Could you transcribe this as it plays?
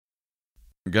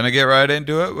I'm going to get right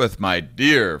into it with my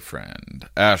dear friend,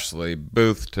 Ashley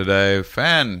Booth today.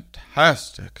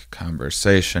 Fantastic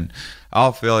conversation.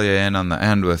 I'll fill you in on the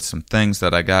end with some things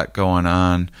that I got going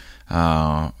on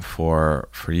for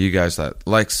you guys that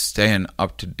like staying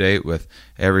up to date with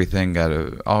everything. Got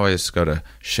to always go to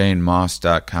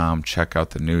shanemoss.com, check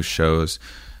out the new shows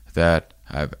that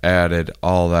I've added,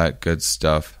 all that good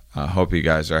stuff. I hope you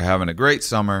guys are having a great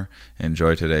summer.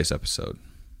 Enjoy today's episode.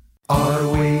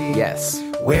 Are we? Yes.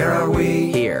 Where are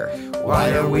we? Here.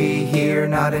 Why are we here?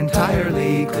 Not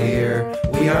entirely clear.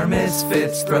 We are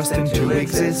misfits thrust into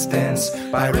existence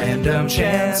by random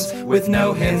chance, with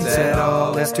no hints at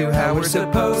all as to how we're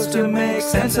supposed to make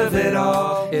sense of it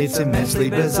all. It's immensely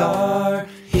bizarre.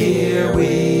 Here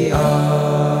we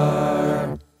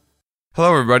are.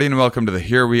 Hello, everybody, and welcome to the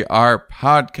Here We Are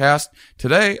podcast.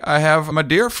 Today, I have my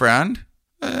dear friend.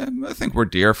 I think we're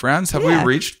dear friends. Have we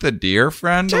reached the dear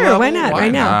friend Sure, level? why not? Why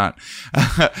not?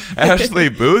 Ashley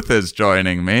Booth is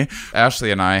joining me.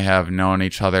 Ashley and I have known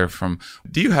each other from...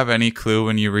 Do you have any clue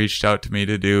when you reached out to me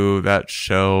to do that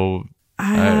show?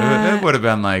 It would have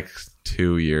been like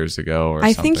 2 years ago or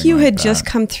something. I think you like had that. just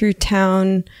come through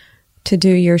town to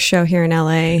do your show here in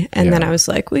LA, and then I was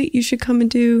like, wait, you should come and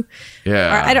do...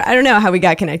 Yeah. Or I don't know how we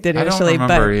got connected initially. I don't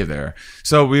remember either.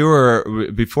 So we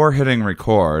were, before hitting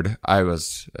record, I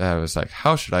was like,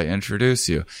 how should I introduce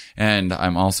you? And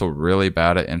I'm also really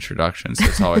bad at introductions. So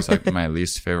it's always like my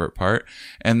least favorite part.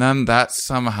 And then that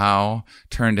somehow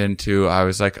turned into, I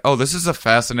was like, oh, this is a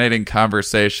fascinating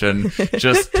conversation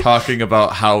just talking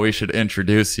about how we should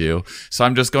introduce you. So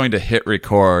I'm just going to hit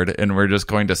record and we're just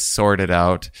going to sort it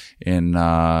out in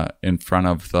front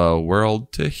of the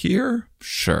world to hear.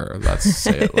 Sure, let's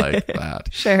say it like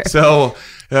that. Sure. So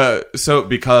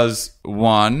because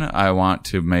one, I want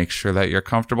to make sure that you're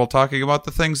comfortable talking about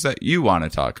the things that you want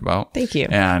to talk about. Thank you.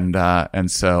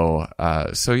 And so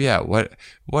yeah, what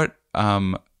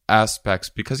aspects,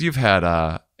 because you've had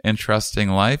a interesting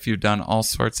life, you've done all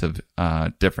sorts of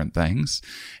different things,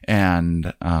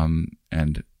 and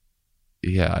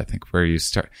yeah, I think where you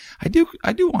start, I do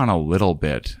want a little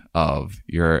bit of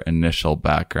your initial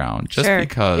background, just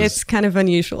because it's kind of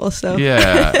unusual. So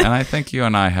yeah, and I think you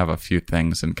and I have a few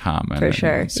things in common For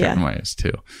sure, in certain ways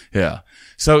too. Yeah.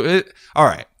 So all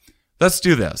right, let's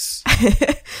do this.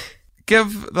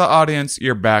 Give the audience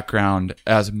your background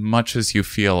as much as you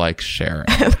feel like sharing.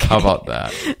 Okay. How about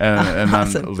that? And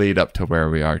Awesome. Then lead up to where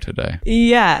we are today.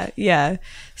 Yeah.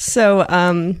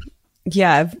 So,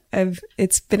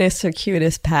 it's been a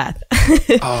circuitous path.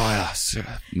 Oh, yes.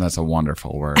 That's a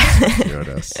wonderful word.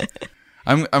 Circuitous.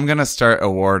 I'm going to start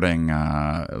awarding,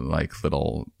 like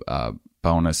little,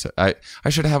 bonus. I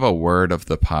should have a word of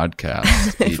the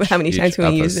podcast. How many times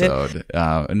can we use it?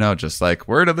 No, just like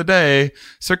word of the day,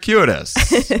 circuitous.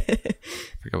 I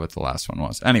forget what the last one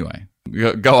was. Anyway,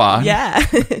 go on. Yeah.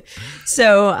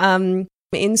 So,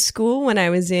 in school, when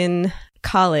I was in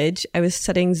college, I was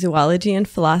studying zoology and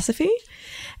philosophy,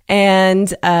 and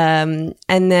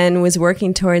then was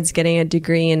working towards getting a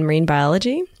degree in marine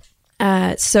biology.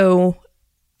 So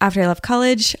after I left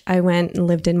college, I went and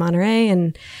lived in Monterey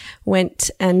and went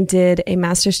and did a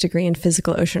master's degree in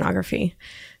physical oceanography.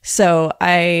 So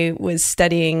I was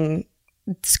studying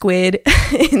squid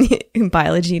in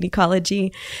biology and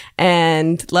ecology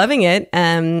and loving it.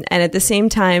 And at the same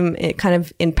time, it kind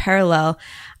of in parallel,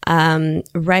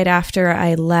 right after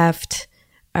I left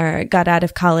or got out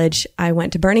of college, I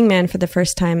went to Burning Man for the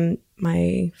first time,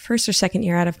 my first or second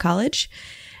year out of college.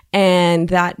 And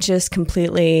that just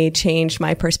completely changed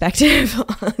my perspective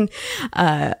on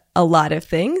a lot of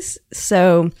things.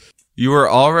 So you were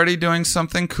already doing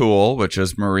something cool, which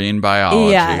is marine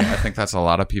biology. Yeah. I think that's a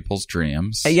lot of people's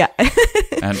dreams. Yeah.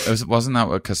 And wasn't that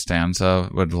what Costanza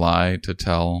would lie to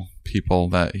tell people,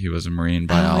 that he was a marine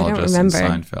biologist in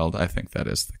Seinfeld? I think that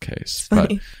is the case.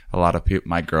 But a lot of people,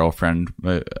 my girlfriend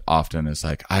often is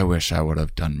like, I wish I would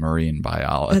have done marine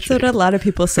biology. That's what a lot of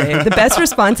people say. The best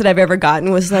response that I've ever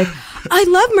gotten was like, I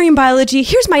love marine biology.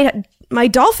 Here's my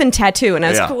dolphin tattoo. And I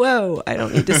was like, whoa, I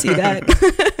don't need to see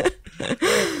that.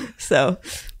 So,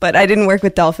 but I didn't work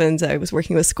with dolphins. I was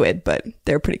working with squid, but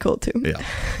they're pretty cool too. Yeah.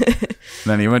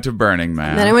 Then you went to Burning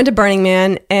Man. Then I went to Burning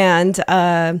Man, and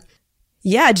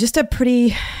just a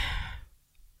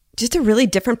really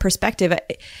different perspective.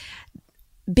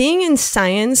 Being in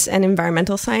science and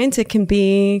environmental science, it can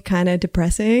be kind of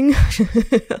depressing.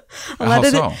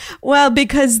 Well,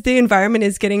 because the environment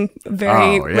is getting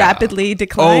very rapidly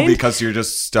declined. Oh, because you're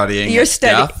just studying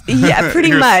death? Yeah, pretty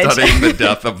you're much. Studying the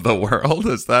death of the world.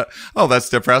 Is that, that's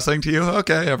depressing to you?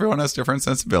 Okay, everyone has different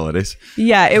sensibilities.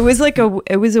 Yeah, it was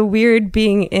a weird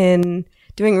being in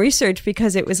doing research,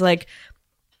 because it was like,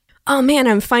 oh man,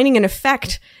 I'm finding an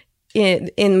effect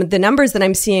in the numbers that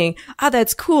I'm seeing. Oh,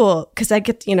 that's cool. Cause I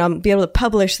get, be able to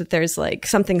publish that there's like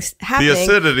something happening. The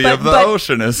acidity of the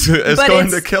ocean is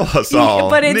going to kill us all.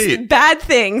 But it's bad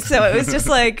things. So it was just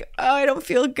like, oh, I don't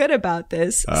feel good about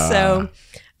this. And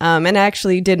I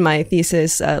actually did my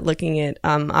thesis looking at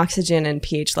oxygen and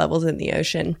pH levels in the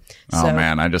ocean. Oh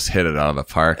man, I just hit it out of the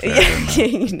park there,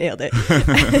 you nailed it.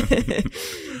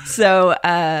 So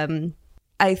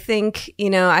I think,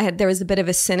 there was a bit of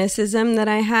a cynicism that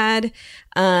I had.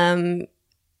 I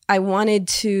wanted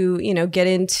to, get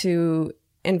into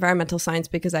environmental science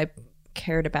because I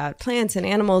cared about plants and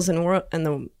animals and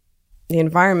the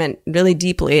environment really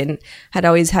deeply, and had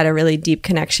always had a really deep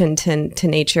connection to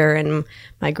nature. And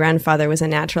my grandfather was a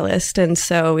naturalist. And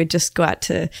so we'd just go out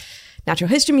to natural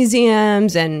history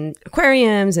museums and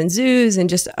aquariums and zoos and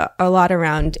just a lot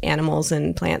around animals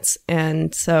and plants.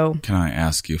 And so, can I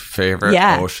ask you, favorite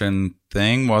ocean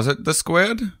thing? Was it the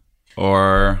squid?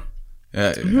 Or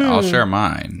I'll share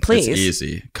mine. Please. It's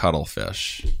easy.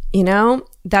 Cuttlefish.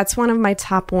 That's one of my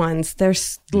top ones.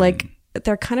 There's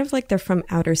they're kind of like they're from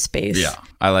outer space. Yeah.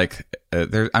 I like,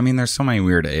 there's so many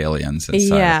weird aliens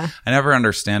inside. Yeah. I never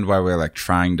understand why we're like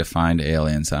trying to find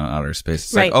aliens out in outer space.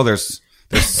 It's like, oh, there's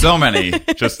so many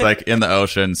just like in the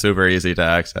ocean, super easy to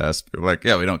access. We're like,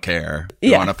 yeah, we don't care.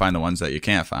 We want to find the ones that you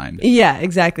can't find. Yeah,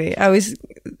 exactly.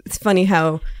 It's funny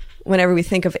how whenever we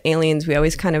think of aliens, we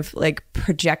always kind of like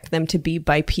project them to be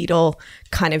bipedal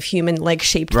kind of human like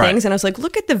shaped things. And I was like,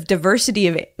 look at the diversity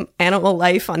of animal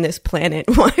life on this planet.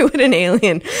 Why would an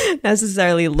alien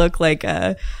necessarily look like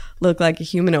a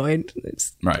humanoid?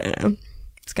 It's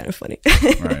kind of funny.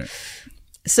 Right.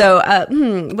 So,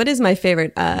 what is my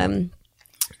favorite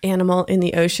animal in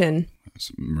the ocean?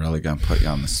 I'm really gonna put you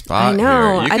on the spot. I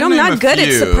know. I'm not good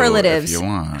at superlatives. If you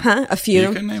want, a few.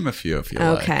 You can name a few if you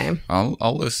like. Okay.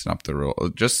 I'll loosen up the rule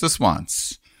just this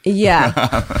once. Yeah.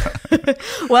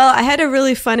 Well, I had a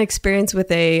really fun experience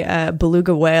with a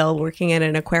beluga whale working at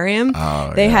an aquarium.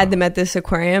 They had them at this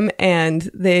aquarium, and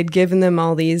they had given them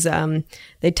all these.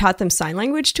 They taught them sign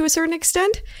language to a certain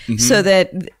extent, so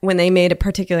that when they made a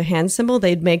particular hand symbol,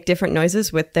 they'd make different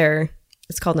noises with their.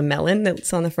 It's called a melon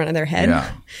that's on the front of their head.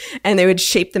 Yeah. And they would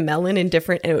shape the melon and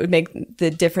it would make the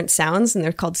different sounds. And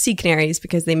they're called sea canaries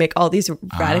because they make all these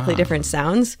radically different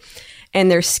sounds.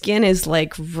 And their skin is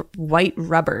like white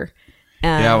rubber.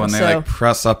 When they like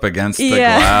press up against the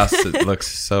glass, it looks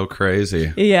so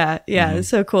crazy. Yeah. It's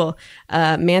so cool.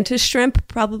 Mantis shrimp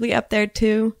probably up there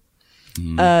too.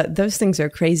 Those things are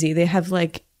crazy. They have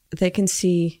they can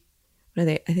see, what are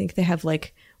they? I think they have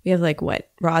we have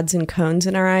rods and cones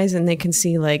in our eyes, and they can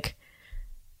see I'm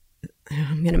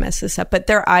going to mess this up, but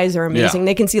their eyes are amazing. Yeah.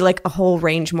 They can see a whole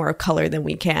range more of color than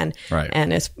we can. Right.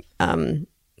 And it's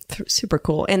super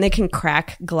cool. And they can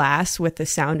crack glass with the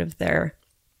sound of their,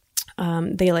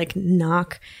 they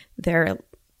knock their,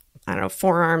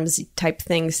 forearms type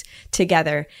things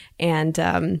together. And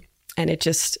it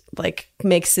just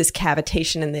makes this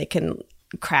cavitation, and they can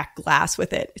crack glass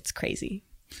with it. It's crazy.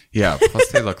 Yeah, plus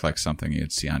they look like something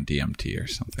you'd see on DMT or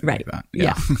something like that.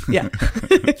 Yeah.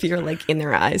 If you're in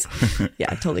their eyes. Yeah,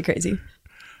 totally crazy.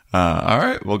 All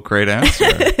right. Well, great answer.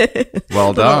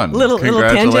 Well done.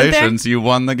 Congratulations. You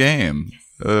won the game.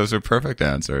 Those are perfect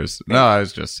answers. No, I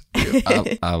was just,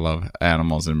 I love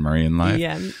animals and marine life.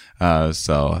 Yeah.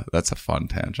 So that's a fun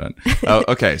tangent.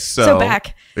 Okay. So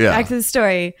back to the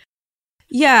story.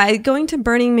 Yeah. Going to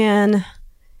Burning Man.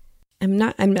 I'm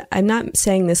not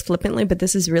saying this flippantly, but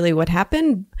this is really what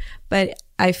happened. But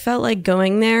I felt like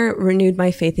going there renewed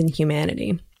my faith in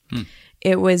humanity.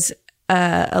 It was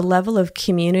a level of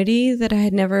community that I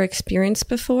had never experienced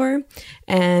before.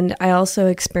 And I also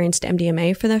experienced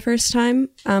MDMA for the first time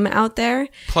out there.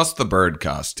 Plus the bird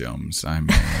costumes. I mean,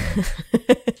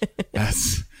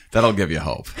 that'll give you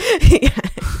hope. Yeah.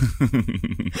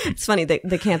 It's funny,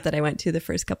 the camp that I went to the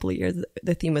first couple of years,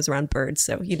 the theme was around birds,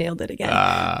 so you nailed it again.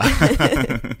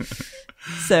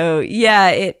 So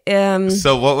yeah,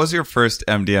 So what was your first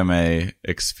MDMA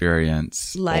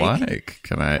experience like?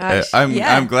 Can I?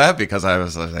 I'm glad, because I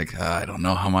was like, I don't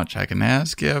know how much I can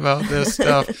ask you about this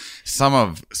stuff. Some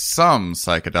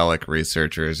psychedelic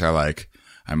researchers are like,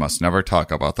 I must never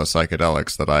talk about the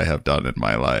psychedelics that I have done in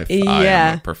my life. Yeah. I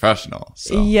am a professional.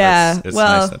 So it's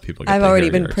nice that people get I've already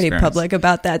been pretty public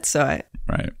about that. So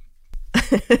right.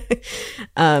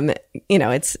 I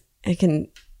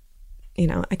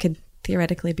could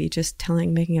theoretically be just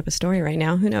making up a story right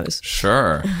now. Who knows?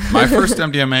 Sure. My first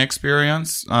MDMA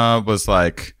experience was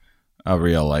a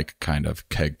real like kind of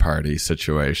keg party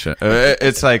situation.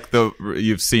 It's like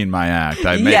you've seen my act.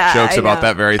 I make jokes about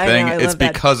that very thing. It's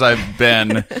because I've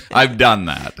done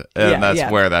that, and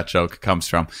that's where that joke comes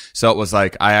from. So it was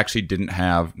like I actually didn't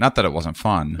have, not that it wasn't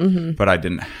fun, but I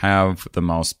didn't have the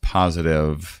most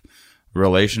positive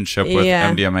relationship with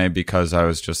MDMA because I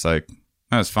was just like,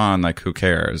 that was fun. Like, who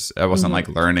cares? I wasn't like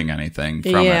learning anything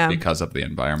from it because of the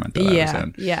environment that I was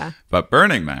in. Yeah. But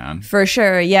Burning Man. For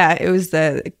sure. Yeah. It was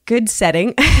the good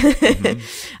setting.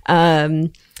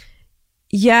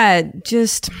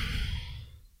 Just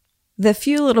the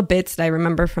few little bits that I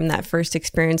remember from that first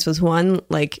experience was one,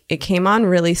 like it came on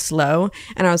really slow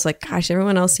and I was like, gosh,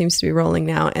 everyone else seems to be rolling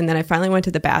now. And then I finally went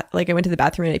to the bathroom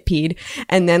and I peed.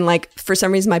 And then like, for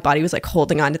some reason, my body was like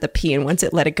holding on to the pee. And once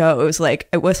it let it go,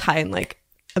 it was high in like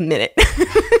a minute.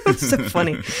 It's so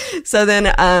funny. So then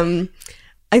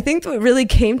I think what really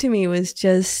came to me was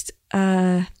just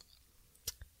a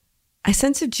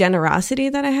sense of generosity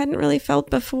that I hadn't really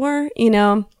felt before.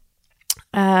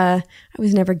 I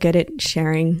was never good at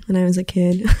sharing when I was a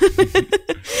kid.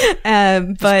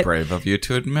 But brave of you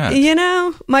to admit.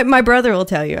 My brother will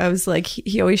tell you. I was like,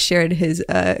 he always shared his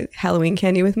Halloween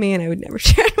candy with me and I would never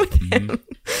share it with him.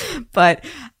 But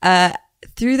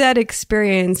through that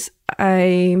experience,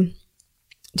 I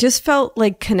just felt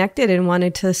like connected and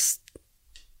wanted to,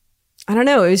 I don't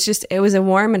know, it was a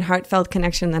warm and heartfelt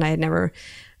connection that I had never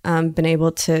been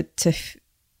able to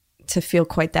feel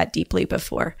quite that deeply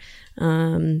before.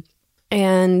 And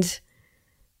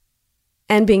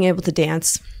being able to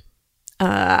dance.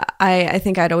 I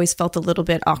think I'd always felt a little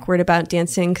bit awkward about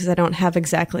dancing because I don't have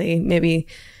exactly maybe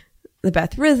the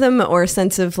Beth rhythm or a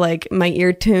sense of like my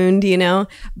ear tuned,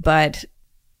 but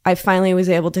I finally was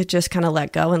able to just kind of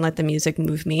let go and let the music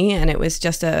move me. And it was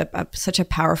just such a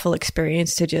powerful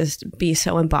experience to just be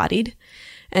so embodied.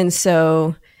 And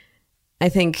so I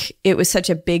think it was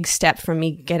such a big step from me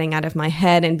getting out of my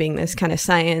head and being this kind of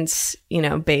science,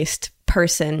 based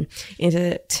person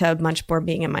into much more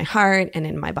being in my heart and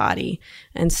in my body.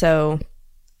 And so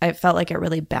I felt like it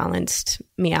really balanced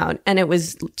me out. And it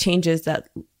was changes that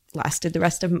lasted the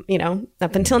rest of,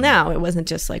 up until now. It wasn't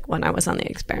just like when I was on the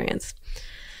experience.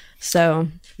 So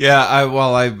yeah, I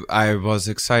was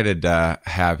excited to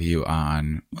have you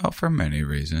on, well, for many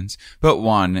reasons, but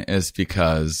one is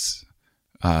because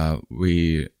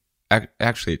we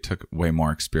actually took way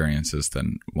more experiences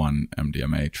than one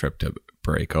MDMA trip to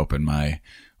break open my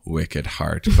wicked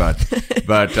heart.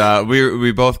 But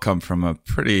we both come from a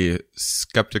pretty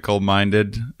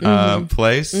skeptical-minded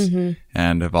place,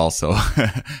 and have also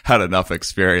had enough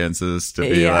experiences to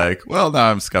be like, well, now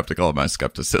I'm skeptical of my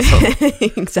skepticism.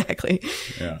 Exactly.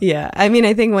 Yeah. I mean,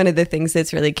 I think one of the things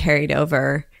that's really carried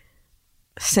over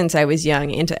since I was young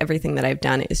into everything that I've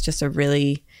done is just a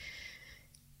really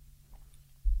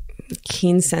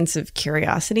keen sense of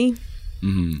curiosity.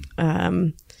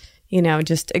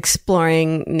 Just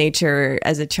exploring nature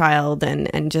as a child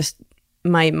and just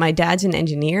my dad's an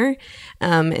engineer.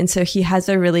 And so he has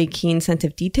a really keen sense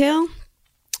of detail.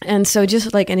 And so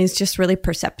and he's just really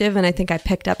perceptive. And I think I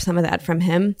picked up some of that from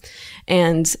him.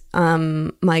 And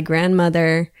my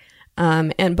grandmother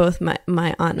and both my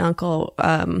aunt and uncle,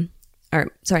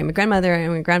 my grandmother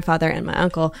and my grandfather and my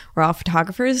uncle were all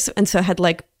photographers. And so had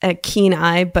like a keen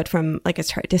eye, but from like a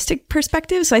artistic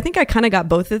perspective. So I think I kind of got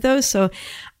both of those. So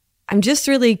I'm just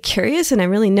really curious and I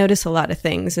really notice a lot of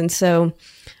things. And so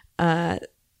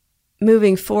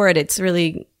moving forward, it's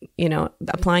really,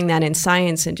 applying that in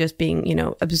science and just being,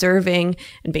 observing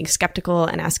and being skeptical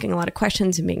and asking a lot of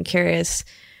questions and being curious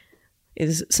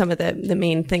is some of the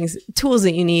main tools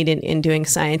that you need in doing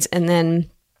science. And then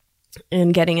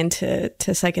in getting into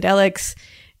psychedelics,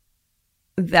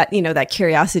 that, that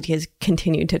curiosity has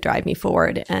continued to drive me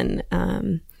forward. And,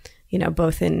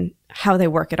 both in how they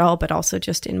work at all, but also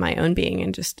just in my own being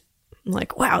and just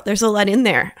like, wow, there's a lot in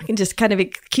there. I can just kind of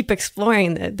keep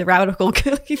exploring. The rabbit hole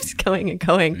keeps going and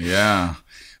going. Yeah.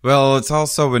 Well, it's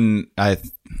also when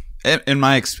in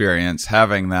my experience,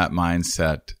 having that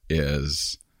mindset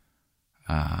is,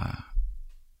 a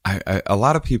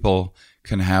lot of people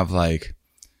can have like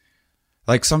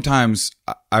sometimes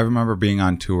I remember being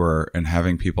on tour and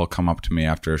having people come up to me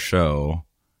after a show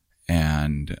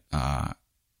and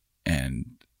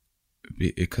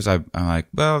because I'm like,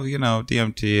 well,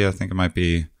 DMT, I think it might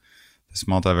be this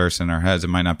multiverse in our heads. It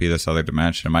might not be this other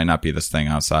dimension. It might not be this thing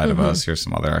outside of us. Here's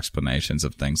some other explanations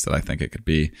of things that I think it could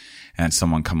be. And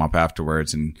someone come up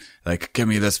afterwards and like give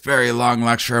me this very long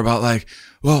lecture about like,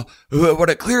 well, what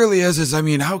it clearly is, I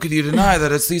mean, how could you deny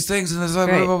that it's these things and this blah,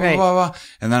 blah, blah, blah, blah.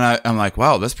 And then I'm like,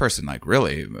 wow, this person like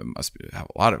really have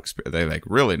a lot of experience. They like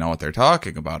really know what they're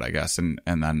talking about, I guess. And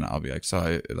then I'll be like,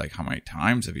 so like, how many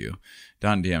times have you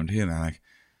done DMT? And they're like,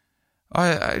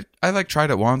 I like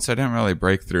tried it once. I didn't really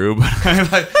break through, but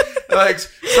I like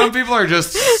some people are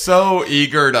just so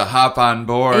eager to hop on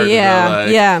board. Yeah.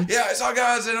 Yeah, I saw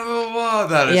guys and blah, blah, blah,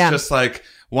 that it's just like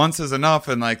once is enough.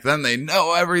 And like, then they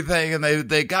know everything and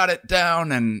they got it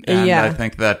down. And I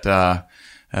think that,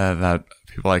 that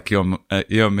people like you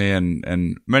and me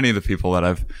and many of the people that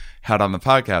I've had on the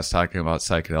podcast talking about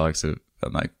psychedelics have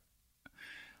been like,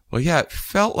 well, yeah, it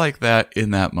felt like that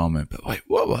in that moment, but wait,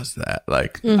 what was that?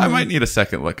 Like, I might need a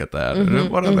second look at that.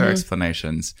 What other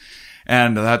explanations?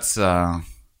 And that's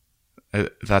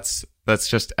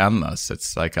just endless.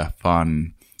 It's like a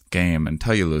fun game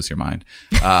until you lose your mind.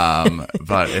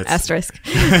 But it's asterisk.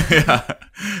 Yeah.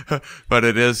 But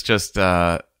it is just,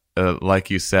 like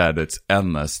you said, it's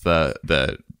endless. Both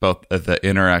the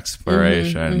inner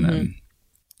exploration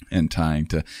and tying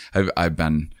to, I've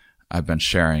been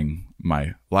sharing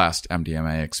my last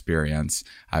MDMA experience.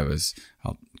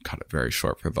 I'll cut it very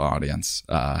short for the audience.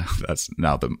 That's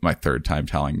now my third time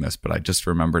telling this, but I just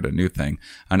remembered a new thing.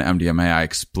 On MDMA, I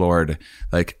explored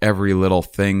like every little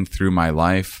thing through my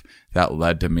life that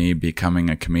led to me becoming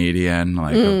a comedian,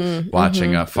 like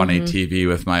watching a funny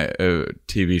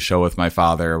TV show with my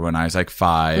father when I was like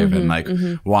 5 and like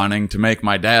wanting to make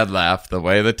my dad laugh the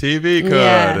way the TV could.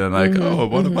 And like, oh,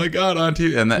 what have I got on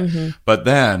TV? And that, but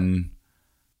then,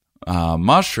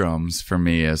 mushrooms for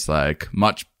me is like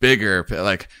much bigger.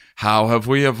 Like, how have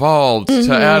we evolved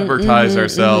to advertise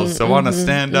ourselves, to want to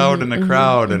stand out in a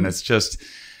crowd? And it's just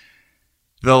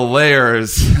the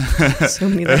layers. So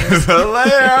many layers. The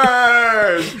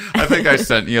layers. I think I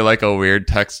sent you like a weird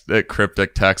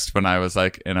cryptic text when I was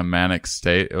like in a manic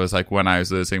state. It was like when I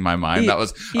was losing my mind. That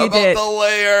was about the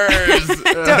layers.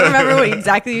 Don't remember what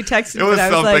exactly you texted. It was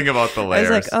but something like, about the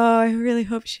layers. I was like, oh, I really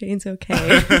hope Shane's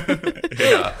okay.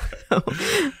 Yeah.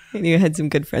 I knew you had some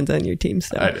good friends on your team,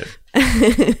 so. I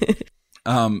did.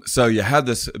 So you had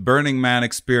this Burning Man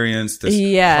experience, this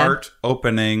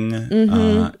heart-opening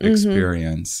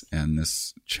experience, and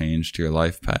this changed your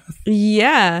life path.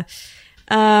 Yeah.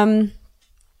 I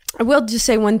will just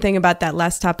say one thing about that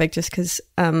last topic, just because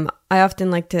I often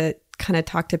like to kind of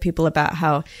talk to people about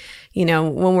how, you know,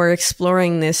 when we're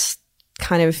exploring this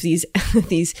kind of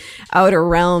these outer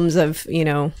realms of, you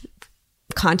know,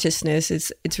 consciousness,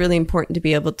 it's really important to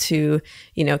be able to,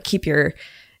 you know, keep your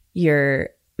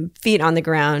feet on the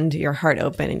ground, your heart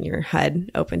open and your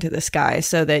head open to the sky,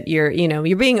 so that you're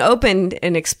being open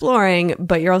and exploring,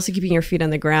 but you're also keeping your feet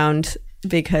on the ground,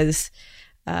 because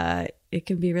it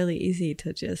can be really easy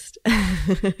to just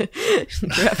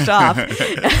drift off.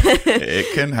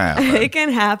 It can happen. It can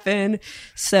happen.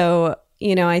 So,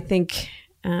 you know, I think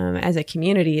as a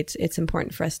community, it's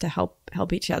important for us to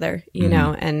help each other, you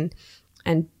know, and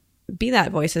be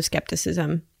that voice of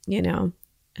skepticism, you know.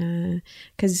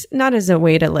 Because not as a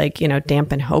way to like, you know,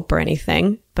 dampen hope or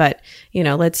anything, but, you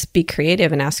know, let's be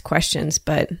creative and ask questions.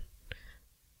 But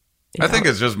I think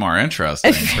it's just more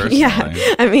interesting, personally. Yeah.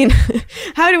 I mean,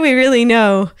 how do we really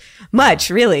know much,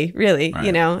 really, right.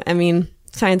 You know? I mean,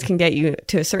 science can get you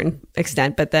to a certain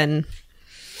extent, but then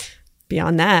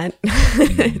beyond that,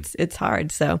 it's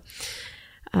hard. So,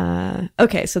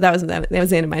 okay, so that was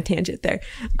the end of my tangent there.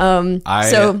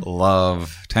 I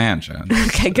love tangents.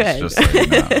 Okay, good. Just so you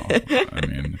know. I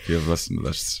mean, if you've listened to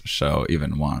this show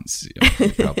even once,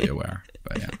 you're probably aware.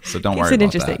 But yeah, so don't worry about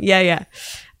interesting. that.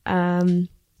 Yeah.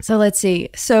 So let's see.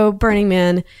 So Burning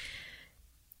Man.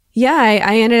 Yeah,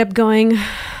 I ended up going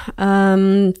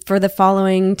for the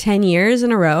following 10 years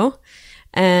in a row,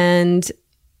 and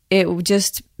it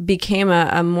just became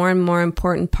a more and more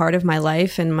important part of my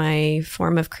life and my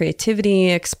form of creativity,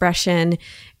 expression,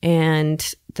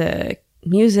 and the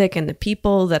music and the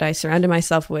people that I surrounded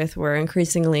myself with were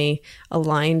increasingly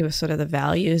aligned with sort of the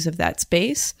values of that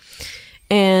space.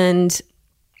 And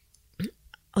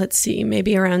let's see,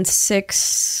 maybe around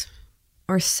 6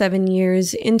 or 7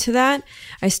 years into that,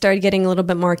 I started getting a little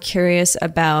bit more curious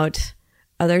about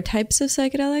other types of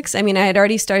psychedelics. I mean, I had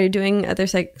already started doing other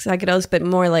psychedelics, but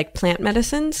more like plant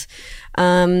medicines.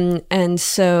 And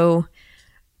so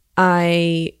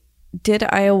I did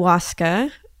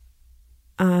ayahuasca,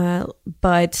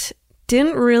 but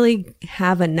didn't really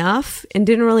have enough and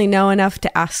didn't really know enough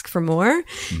to ask for more.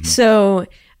 So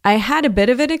I had a bit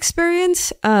of an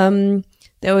experience.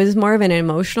 that was more of an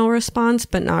emotional response,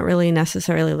 but not really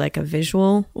necessarily like a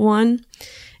visual one.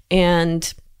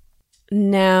 And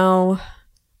now,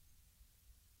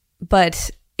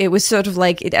 but it was sort of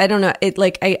like, I don't know, it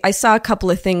like, I saw a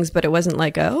couple of things, but it wasn't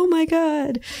like a, oh my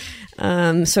God,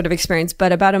 sort of experience.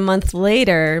 But about a month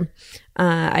later,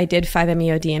 I did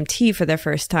 5-MeO DMT for the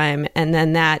first time. And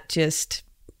then that just,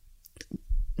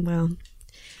 well,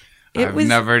 I've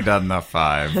never done the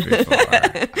 5 before.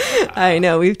 I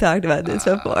know, we've talked about this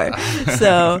before.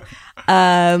 So,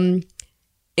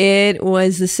 it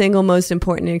was the single most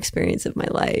important experience of my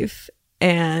life.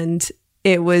 And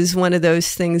it was one of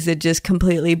those things that just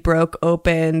completely broke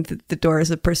open the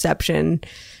doors of perception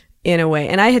in a way.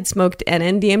 And I had smoked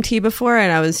NN-DMT before,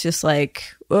 and I was just like,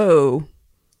 whoa,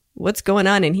 what's going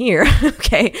on in here?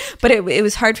 Okay. But it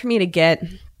was hard for me to get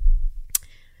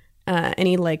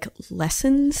any like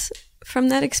lessons from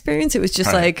that experience. It was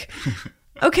just like,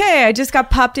 okay, I just got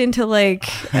popped into like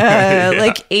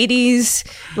like 80s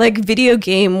like video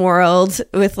game world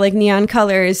with like neon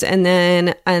colors, and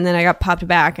then I got popped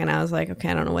back, and I was like, okay,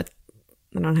 I don't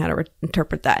know how to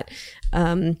interpret that.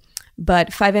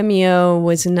 But 5-MeO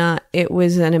was not. It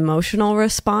was an emotional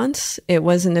response. It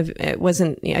wasn't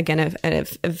again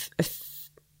it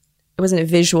wasn't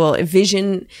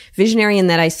visionary in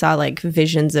that I saw like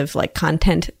visions of like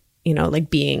content, you know, like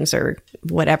beings or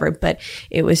whatever, but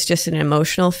it was just an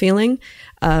emotional feeling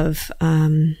of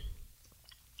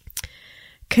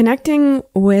connecting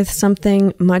with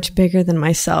something much bigger than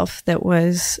myself that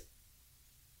was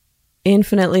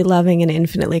infinitely loving and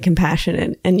infinitely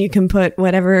compassionate. And you can put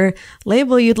whatever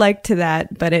label you'd like to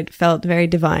that, but it felt very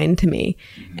divine to me.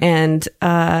 And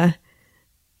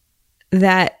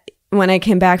that when I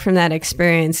came back from that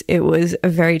experience, it was a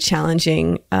very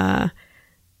challenging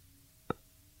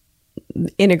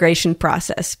integration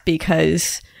process,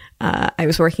 because I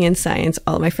was working in science.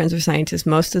 All of my friends were scientists.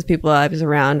 Most of the people I was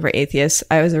around were atheists.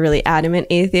 I was a really adamant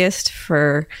atheist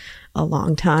for a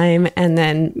long time. And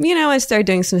then, you know, I started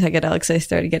doing some psychedelics. I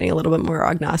started getting a little bit more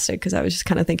agnostic, because I was just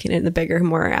kind of thinking in the bigger,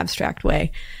 more abstract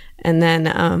way. And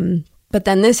then, but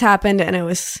then this happened, and it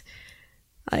was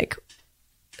like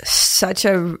such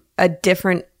a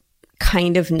different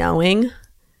kind of knowing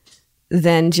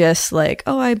than just like,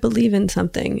 oh, I believe in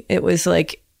something. It was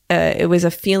like, it was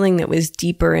a feeling that was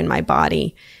deeper in my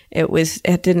body. It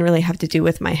didn't really have to do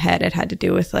with my head. It had to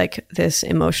do with like this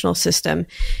emotional system.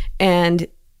 And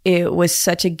it was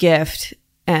such a gift,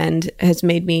 and has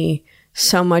made me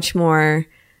so much more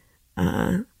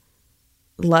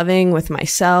loving with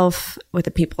myself, with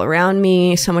the people around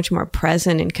me, so much more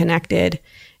present and connected,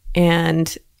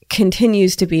 and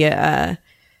continues to be a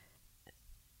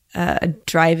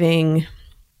driving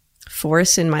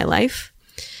force in my life.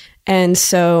 And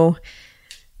so,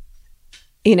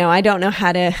 you know, I don't know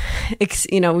how to,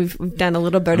 you know, we've done a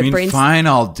little bit of brain. Fine,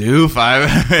 I'll do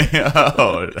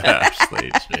 5-MeO,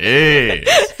 Ashley. Jeez.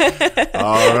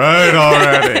 All right,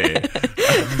 already.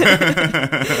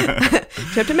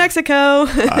 Trip to Mexico.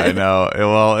 I know.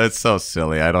 Well, it's so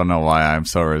silly. I don't know why I'm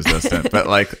so resistant, but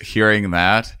like hearing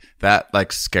that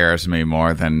like scares me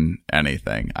more than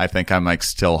anything. I think I'm like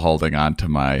still holding on to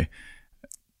my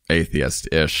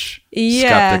atheist-ish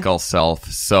skeptical self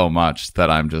so much that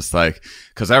I'm just like,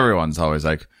 because everyone's always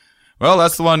like, well,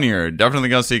 that's the one you're definitely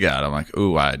gonna see God. I'm like,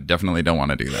 ooh, I definitely don't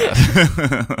want to do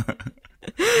that.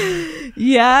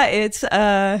 Yeah, it's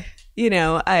you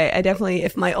know, I definitely,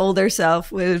 if my older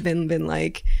self would have been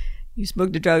like, you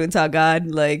smoked a drug and saw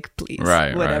God, like, please,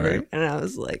 whatever. Right. And I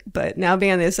was like, but now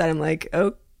being on this side, I'm like,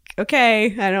 oh,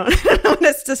 okay, I don't know what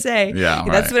else to say. Yeah,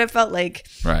 that's what it felt like,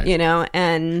 right. You know,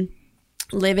 and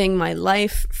living my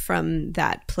life from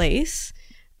that place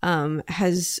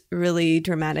has really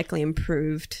dramatically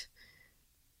improved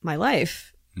my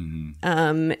life.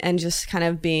 Mm-hmm. And just kind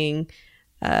of being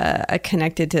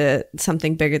connected to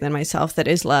something bigger than myself that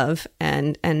is love,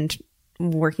 and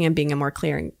working on being a more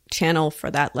clear channel for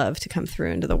that love to come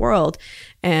through into the world.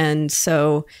 And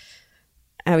so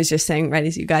I was just saying right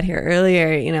as you got here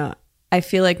earlier, you know, I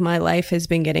feel like my life has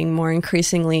been getting more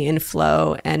increasingly in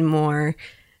flow and more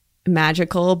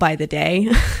magical by the day.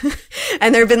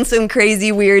 And there have been some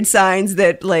crazy weird signs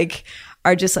that like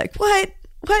are just like, what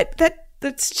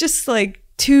that's just like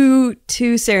too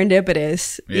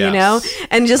serendipitous, you know,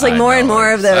 and just like more and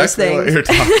more of those things. What you're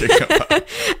talking about.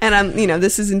 And I'm, you know,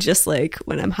 this isn't just like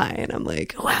when I'm high and I'm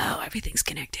like, wow, everything's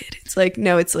connected. It's like,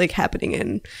 no, it's like happening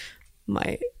in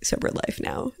my sober life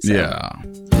now. So. Yeah.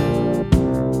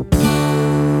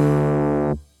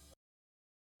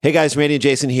 Hey guys, Randy and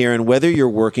Jason here, and whether you're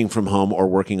working from home or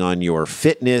working on your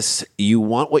fitness, you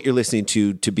want what you're listening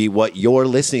to be what you're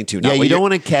listening to. Now, you don't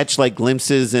want to catch like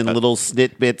glimpses and little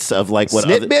snitbits of like what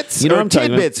snitbits, or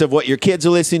tidbits of what your kids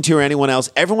are listening to or anyone else.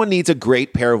 Everyone needs a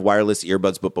great pair of wireless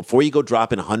earbuds, but before you go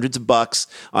dropping hundreds of bucks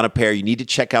on a pair, you need to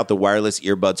check out the wireless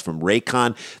earbuds from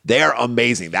Raycon. They are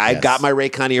amazing. I've got my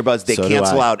Raycon earbuds. They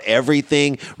cancel out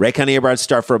everything. Raycon earbuds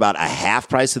start for about a half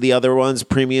price of the other ones,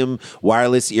 premium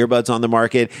wireless earbuds on the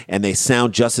market. And they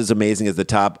sound just as amazing as the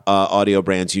top audio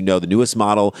brands. You know, the newest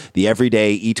model, the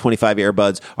everyday E25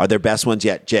 earbuds are their best ones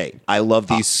yet. Jay, I love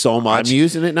these so much. I'm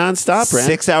using it nonstop, Brad.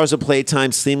 6 hours of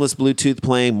playtime, seamless Bluetooth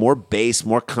playing, more bass,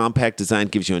 more compact design,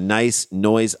 gives you a nice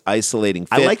noise isolating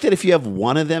fit. I like that if you have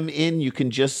one of them in, you can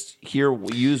just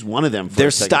use one of them.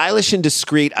 They're stylish and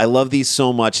discreet. I love these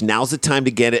so much. Now's the time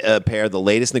to get a pair, the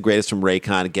latest and the greatest from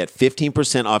Raycon. Get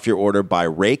 15% off your order by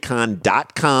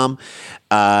raycon.com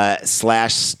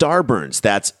 /Starburns.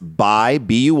 That's by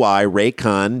BUI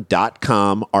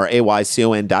Raycon.com,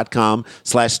 RAYCON.com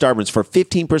 /Starburns for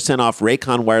 15% off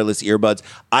Raycon wireless earbuds.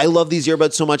 I love these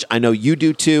earbuds so much. I know you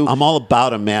do too. I'm all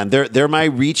about them, man. They're my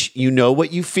reach. You know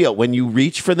what you feel when you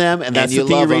reach for them, and that's the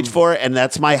thing you reach for. And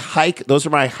that's my hike. Those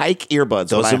are my hike earbuds.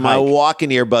 Those are my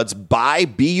walking earbuds. By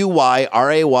BUI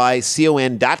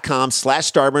RAYCON.com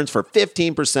 /Starburns for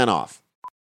 15% off.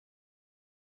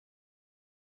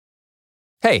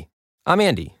 Hey, I'm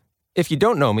Andy. If you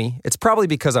don't know me, it's probably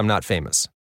because I'm not famous.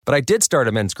 But I did start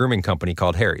a men's grooming company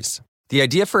called Harry's. The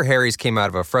idea for Harry's came out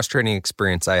of a frustrating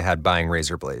experience I had buying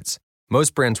razor blades.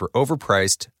 Most brands were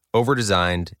overpriced,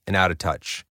 overdesigned, and out of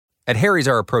touch. At Harry's,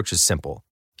 our approach is simple.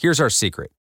 Here's our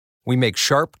secret. We make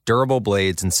sharp, durable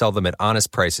blades and sell them at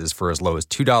honest prices for as low as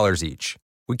 $2 each.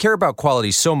 We care about quality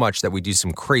so much that we do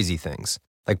some crazy things,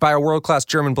 like buy a world-class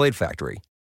German blade factory.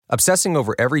 Obsessing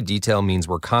over every detail means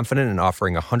we're confident in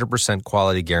offering a 100%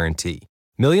 quality guarantee.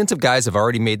 Millions of guys have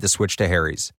already made the switch to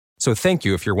Harry's, so thank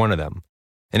you if you're one of them.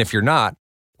 And if you're not,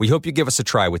 we hope you give us a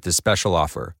try with this special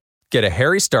offer. Get a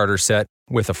Harry starter set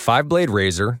with a 5-blade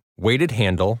razor, weighted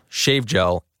handle, shave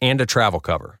gel, and a travel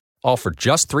cover, all for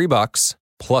just $3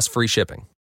 plus free shipping.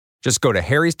 Just go to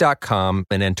harrys.com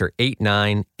and enter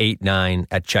 8989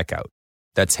 at checkout.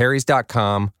 That's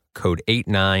harrys.com, code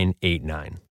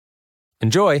 8989.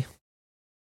 Enjoy.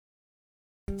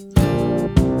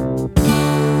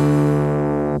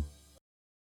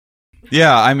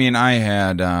 Yeah, I mean, I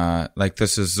had like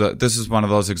this is one of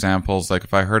those examples. Like,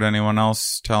 if I heard anyone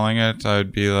else telling it,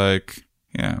 I'd be like,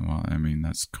 yeah, well, I mean,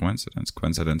 that's coincidence.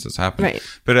 Coincidences happen,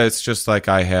 right? But it's just like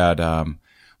I had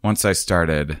once I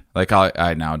started, like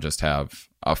I now just have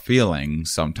a feeling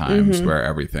sometimes where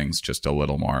everything's just a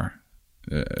little more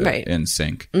in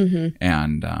sync,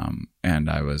 and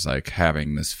I was like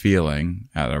having this feeling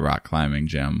at a rock climbing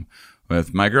gym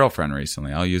with my girlfriend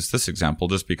recently. I'll use this example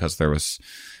just because there was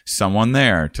someone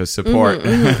there to support.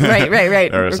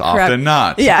 Right. There was often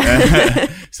not. Yeah.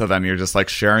 So then you're just like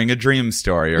sharing a dream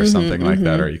story or something like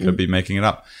that, or you could be making it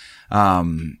up.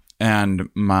 And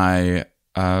my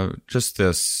just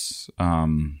this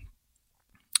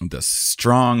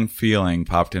strong feeling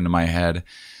popped into my head.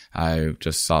 I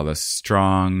just saw this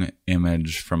strong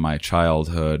image from my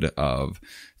childhood of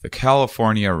the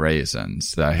California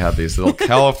raisins. I had these little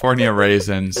California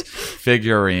raisins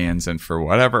figurines, and for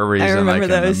whatever reason, like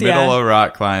those, in the middle of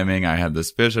rock climbing, I had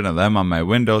this vision of them on my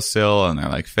windowsill, and they're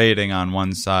like fading on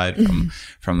one side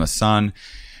from the sun.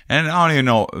 And I don't even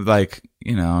know, like,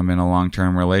 you know, I'm in a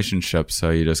long-term relationship, so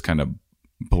you just kind of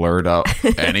blurt out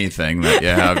anything that you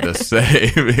have to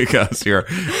say because you're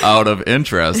out of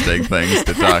interesting things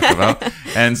to talk about.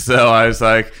 And so I was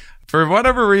like, for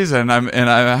whatever reason, I'm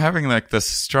having like this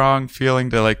strong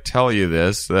feeling to like tell you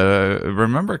this.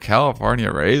 Remember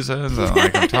California raisins?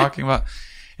 I'm talking about.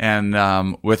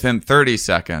 And within 30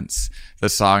 seconds, the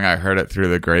song I heard it through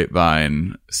the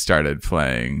grapevine started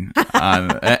playing.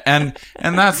 And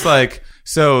that's like,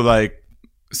 so like,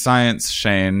 science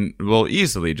Shane will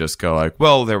easily just go like,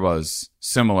 well, there was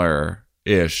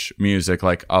similar-ish music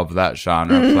like of that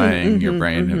genre playing. Your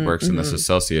brain works in this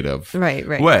associative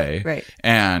way. Right.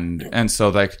 And so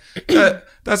like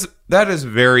that is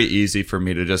very easy for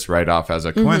me to just write off as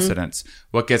a coincidence.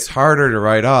 What gets harder to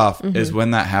write off is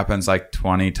when that happens like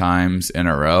 20 times in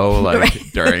a row, like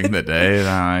during the day. And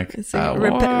I'm like, it's like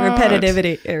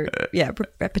repetitivity, or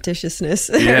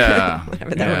repetitiousness. Yeah.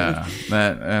 Whatever that was.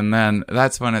 And then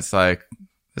that's when it's like,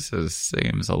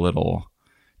 seems a little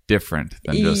different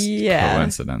than just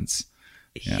coincidence.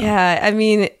 Yeah. I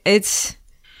mean, it's,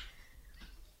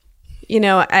 you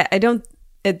know, I don't,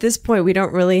 at this point, we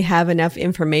don't really have enough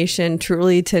information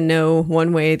truly to know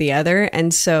one way or the other.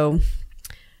 And so,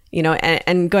 you know,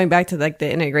 and going back to like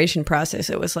the integration process,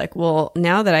 it was like, well,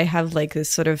 now that I have like this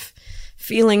sort of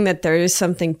feeling that there is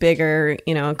something bigger,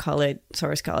 you know, call it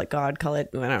source, call it God, call it,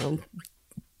 I don't know,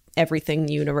 everything,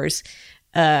 universe,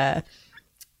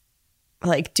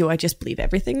 like, do I just believe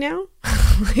everything now?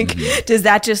 Like, does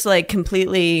that just like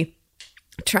completely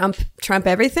trump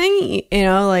everything? You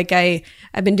know, like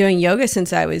I've been doing yoga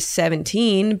since I was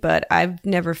 17, but I've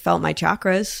never felt my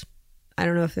chakras. I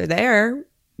don't know if they're there,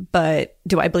 but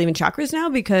do I believe in chakras now?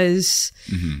 Because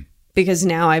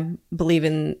now I believe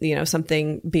in, you know,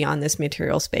 something beyond this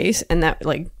material space. And that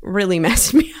like really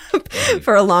messed me up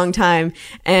for a long time.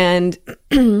 And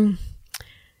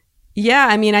yeah,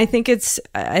 I mean, I think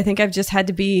I've just had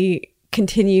to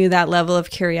continue that level of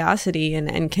curiosity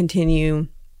and continue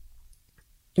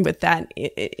with that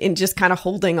in just kind of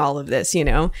holding all of this, you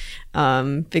know,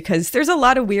 because there's a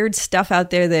lot of weird stuff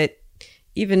out there that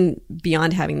even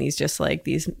beyond having these just like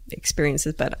these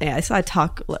experiences. But yeah, I saw a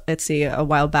talk, let's see, a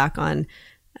while back on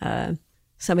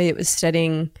somebody that was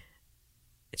studying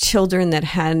children that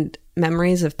had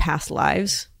memories of past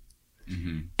lives.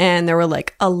 And there were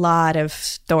like a lot of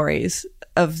stories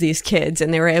of these kids,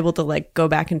 and they were able to like go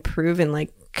back and prove and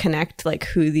like connect like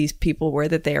who these people were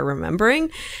that they are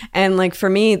remembering. And like for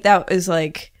me, that was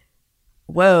like,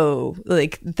 whoa,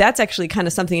 like that's actually kind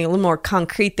of something a little more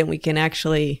concrete than we can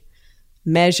actually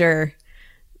measure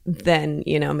than,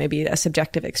 you know, maybe a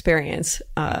subjective experience,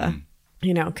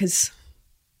 you know, because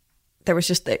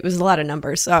it was a lot of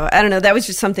numbers. So I don't know, that was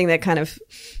just something that kind of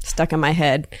stuck in my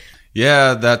head.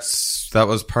 Yeah, that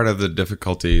was part of the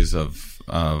difficulties of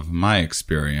my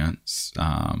experience,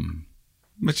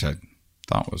 which I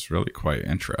thought was really quite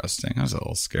interesting. It was a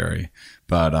little scary,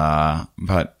 but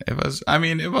it was. I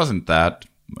mean, it wasn't that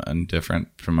different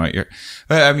from what you're.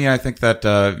 I mean, I think that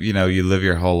you know, you live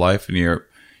your whole life, and you're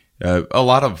a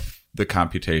lot of the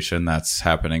computation that's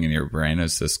happening in your brain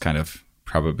is this kind of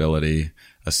probability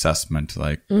assessment,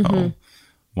 like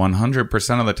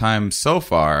 100% of the time so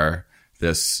far,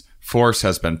 this force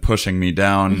has been pushing me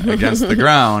down against the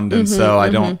ground, and so I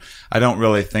don't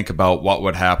really think about what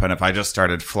would happen if I just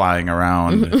started flying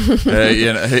around,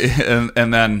 you know,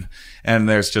 and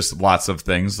there's just lots of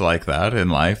things like that in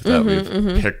life that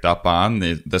we've picked up on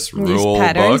this rule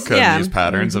book and these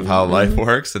patterns of how life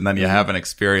works, and then you have an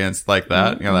experience like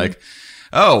that, and you're like,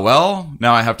 oh well,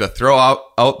 now I have to throw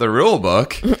out the rule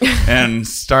book and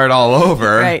start all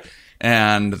over, right?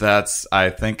 And I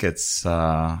think it's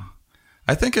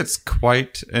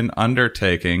quite an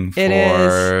undertaking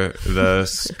for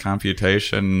this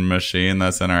computation machine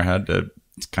that's in our head to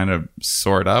kind of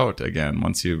sort out again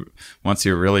once you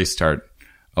really start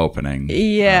opening.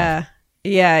 Yeah.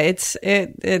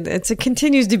 It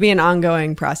continues to be an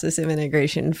ongoing process of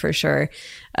integration for sure.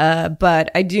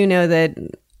 But I do know that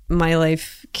my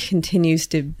life continues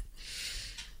to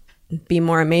be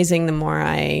more amazing the more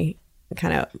I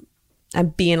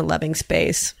be in a loving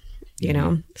space, you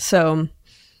know? So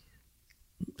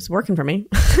it's working for me.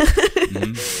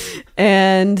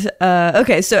 And,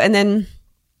 okay. So, and then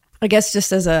I guess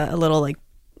just as a little like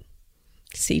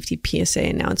safety PSA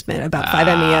announcement about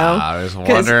 5-MeO. I was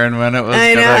wondering when it was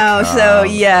I gonna know. come. So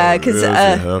yeah, because you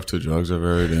have to drugs are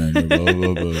very dangerous. Blah,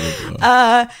 blah, blah,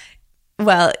 blah.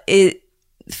 Well,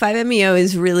 5-MeO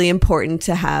is really important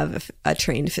to have a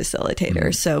trained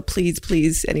facilitator. So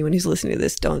please, anyone who's listening to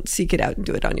this, don't seek it out and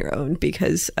do it on your own,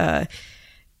 because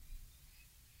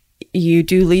you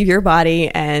do leave your body,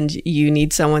 and you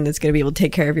need someone that's going to be able to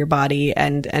take care of your body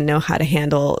and know how to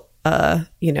handle,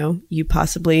 you know, you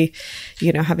possibly,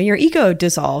 you know, having your ego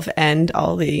dissolve and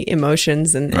all the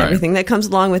emotions and everything that comes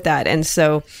along with that. And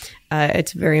so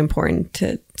it's very important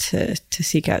to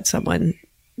seek out someone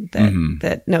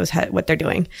that knows what they're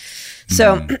doing.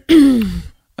 So, and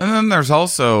then there's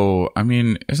also, I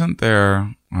mean, isn't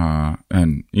there,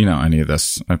 and you know, any of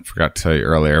this, I forgot to tell you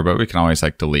earlier, but we can always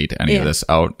like delete any of this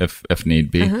out if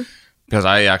need be, because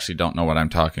I actually don't know what I'm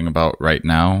talking about right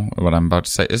now, what I'm about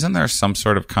to say. Isn't there some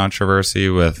sort of controversy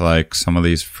with like some of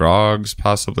these frogs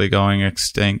possibly going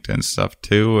extinct and stuff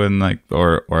too? And like,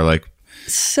 or like,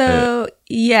 so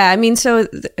yeah, I mean, so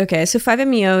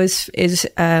 5-MeO is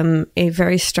a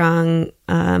very strong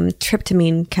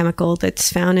tryptamine chemical that's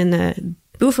found in the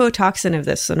bufotoxin of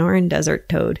the Sonoran desert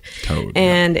toad.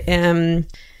 And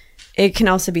it can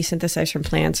also be synthesized from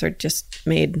plants or just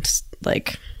made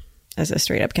like as a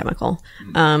straight up chemical.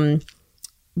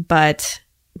 But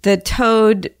the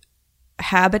toad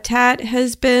habitat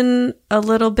has been a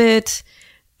little bit,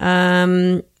 you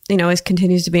know, it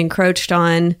continues to be encroached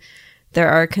on. There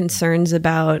are concerns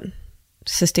about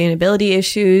sustainability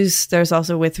issues. There's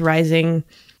also, with rising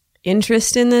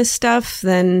interest in this stuff,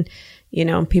 then, you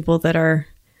know, people that are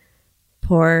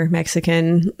poor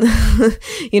Mexican,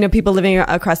 people living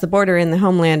across the border in the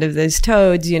homeland of those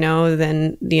toads,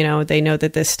 then, they know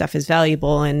that this stuff is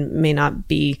valuable and may not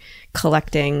be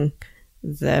collecting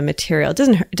the material.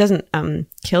 It doesn't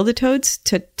kill the toads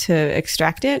to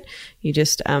extract it. You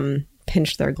just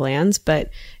pinch their glands, but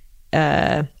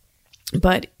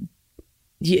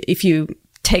if you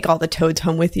take all the toads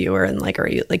home with you, or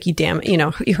you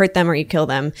hurt them or you kill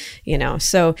them,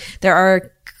 so there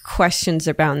are questions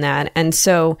around that. And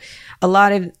so a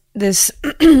lot of this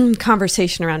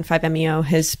conversation around 5-MeO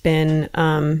has been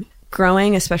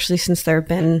growing, especially since there have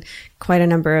been quite a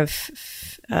number of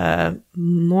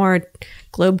more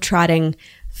globe-trotting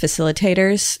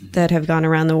facilitators that have gone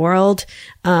around the world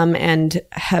and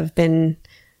have been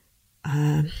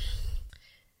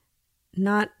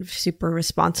not super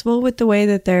responsible with the way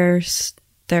that they're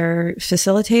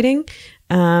facilitating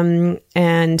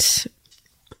and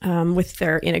with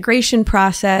their integration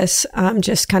process,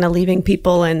 just kind of leaving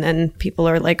people, and then people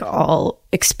are all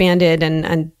expanded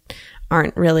and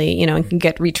aren't really, and can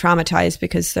get re-traumatized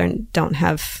because they don't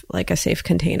have a safe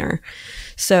container.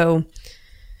 So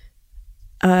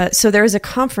there is a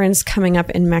conference coming up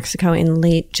in Mexico in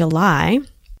late July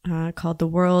called the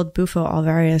World Bufo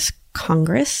Alvarez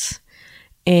Congress.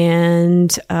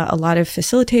 And a lot of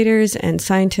facilitators and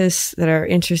scientists that are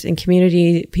interested in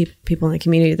community, people in the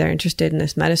community that are interested in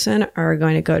this medicine are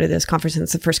going to go to this conference. And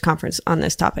it's the first conference on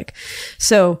this topic.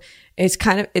 So it's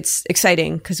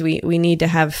exciting because we need to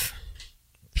have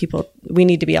people, we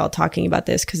need to be all talking about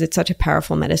this because it's such a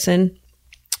powerful medicine.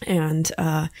 And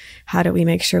how do we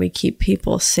make sure we keep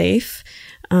people safe?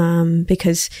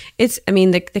 Because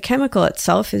the chemical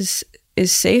itself is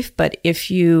safe, but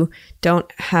if you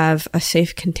don't have a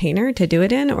safe container to do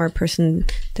it in, or a person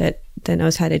that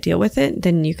knows how to deal with it,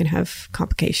 then you can have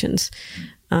complications.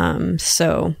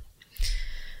 So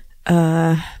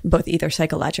both either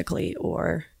psychologically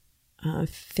or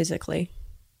physically.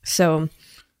 So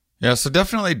yeah, so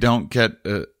definitely don't get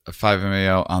a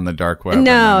 5-MeO on the dark web.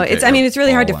 No, it's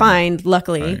really hard to find,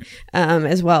 luckily, right.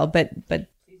 As well. But and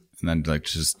then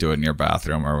just do it in your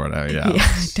bathroom or whatever.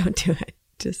 Yeah, don't do it.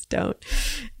 Just don't.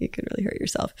 You could really hurt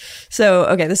yourself. So,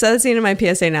 okay, so that's the end of my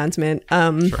PSA announcement.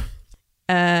 Sure.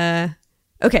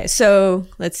 Okay, so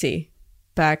let's see.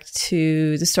 Back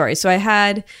to the story. So I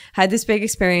had this big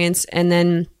experience, and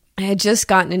then I had just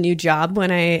gotten a new job when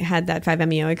I had that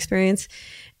 5-MeO experience,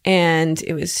 and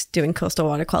it was doing coastal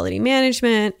water quality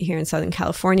management here in Southern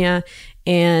California,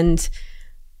 and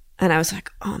I was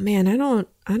like, oh man, I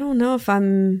don't know if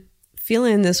I'm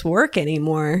feeling this work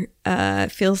anymore.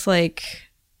 It feels like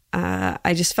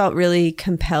I just felt really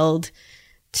compelled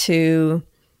to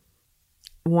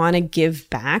want to give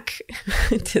back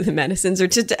to the medicines, or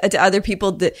to other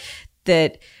people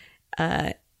that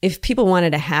if people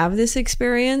wanted to have this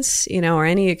experience, or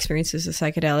any experiences of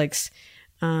psychedelics,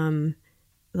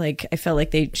 I felt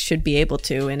like they should be able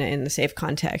to in the safe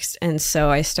context. And so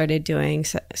I started doing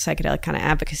psychedelic kind of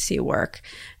advocacy work.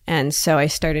 And so I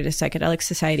started a psychedelic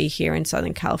society here in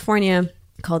Southern California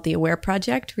called the Aware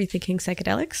Project, Rethinking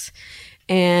Psychedelics.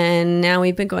 And now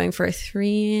we've been going for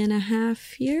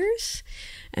 3.5 years.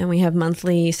 And we have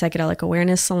monthly psychedelic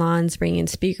awareness salons, bringing in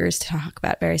speakers to talk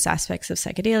about various aspects of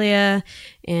psychedelia,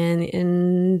 and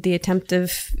in the attempt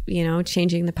of,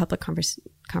 changing the public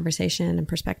conversation and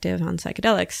perspective on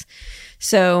psychedelics.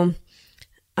 So,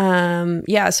 so in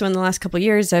the last couple of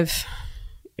years, I've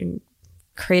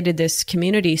created this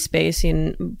community space.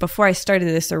 And before I started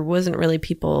this, there wasn't really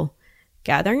people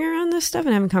gathering around this stuff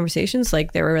and having conversations.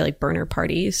 There were burner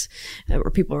parties where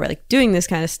people were doing this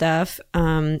kind of stuff.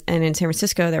 And in San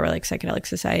Francisco, there were psychedelic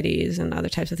societies and other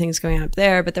types of things going on up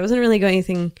there, but there wasn't really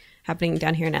anything happening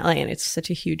down here in LA, and it's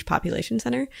such a huge population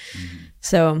center. Mm-hmm.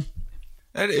 So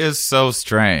it is so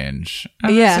strange.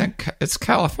 It's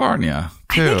California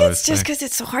too. I think it's just because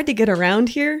it's so hard to get around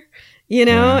here.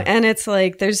 And it's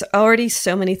there's already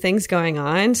so many things going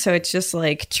on. So it's just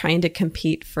trying to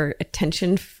compete for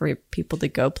attention for people to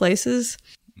go places.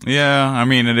 Yeah.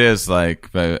 It is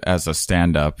as a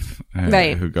stand-up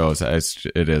right. who goes,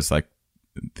 it is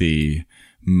the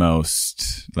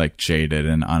most jaded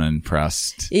and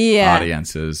unimpressed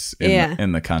audiences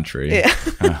in the country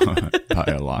by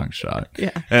a long shot.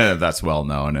 Yeah. And that's well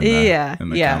known in the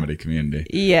comedy community.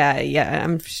 Yeah.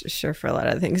 I'm sure for a lot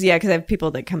of things. Yeah. Cause I have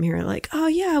people that come here oh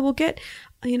yeah, we'll get,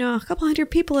 a couple hundred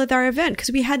people at our event.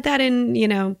 Cause we had that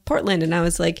in, Portland. And I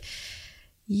was like,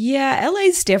 yeah,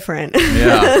 LA's different.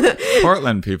 Yeah.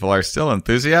 Portland people are still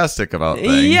enthusiastic about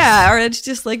things. Yeah. Or it's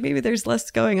just maybe there's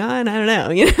less going on. I don't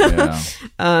know,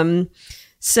 Yeah.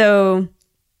 So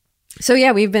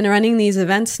yeah, we've been running these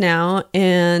events now,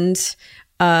 and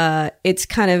it's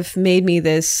kind of made me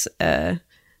this, I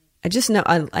just know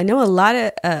I know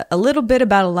a little bit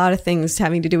about a lot of things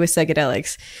having to do with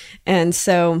psychedelics, and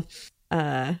so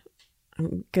I'm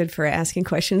good for asking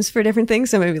questions for different things.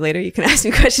 So maybe later you can ask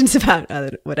me questions about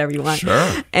whatever you want.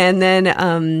 Sure. And then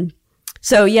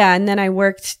and then I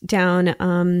worked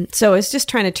down. So I was just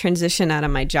trying to transition out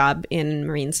of my job in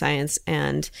marine science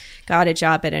and got a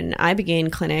job at an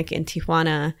ibogaine clinic in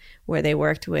Tijuana where they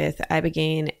worked with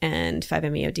ibogaine and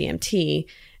 5-MeO-DMT.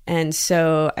 And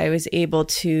so I was able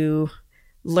to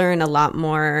learn a lot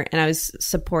more, and I was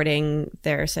supporting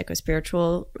their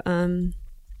psychospiritual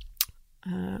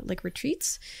like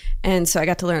retreats. And so I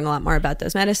got to learn a lot more about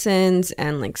those medicines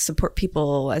and like support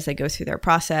people as they go through their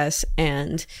process.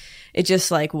 And it just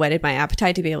like whetted my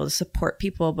appetite to be able to support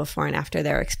people before and after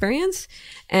their experience.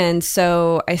 And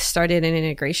so I started an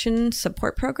integration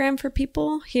support program for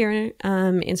people here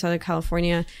in Southern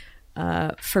California,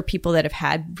 for people that have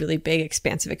had really big,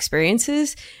 expansive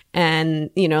experiences.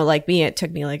 And, you know, like me, it took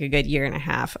me like a good year and a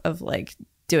half of like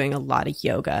doing a lot of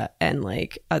yoga and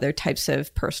like other types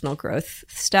of personal growth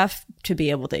stuff to be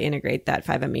able to integrate that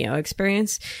 5-MeO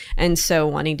experience. And so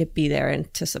wanting to be there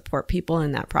and to support people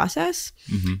in that process.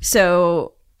 Mm-hmm.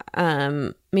 So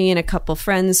me and a couple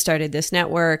friends started this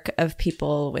network of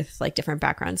people with like different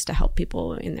backgrounds to help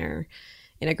people in their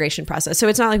integration process. So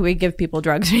it's not like we give people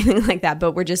drugs or anything like that,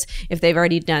 but we're just, if they've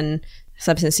already done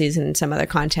substances in some other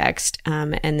context,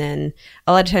 and then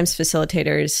a lot of times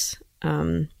facilitators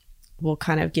will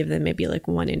kind of give them maybe like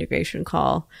one integration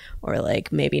call or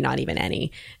like maybe not even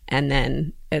any. And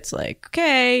then it's like,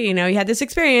 okay, you know, you had this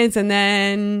experience and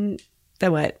then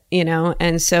what, you know?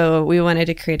 And so we wanted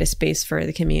to create a space for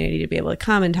the community to be able to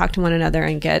come and talk to one another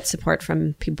and get support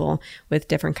from people with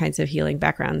different kinds of healing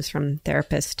backgrounds, from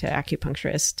therapists to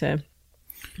acupuncturists to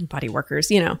body workers,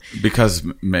 you know. Because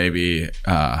maybe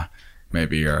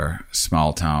your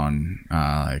small town,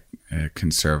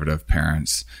 conservative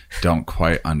parents don't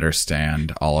quite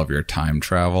understand all of your time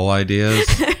travel ideas.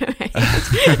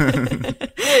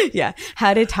 Yeah.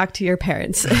 How to talk to your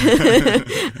parents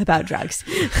about drugs.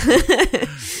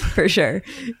 For sure.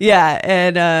 Yeah.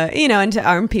 And, you know, and to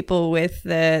arm people with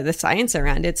the science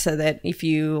around it so that if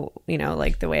you know,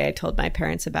 like the way I told my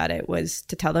parents about it was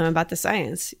to tell them about the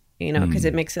science, you know, because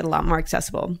it makes it a lot more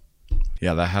accessible.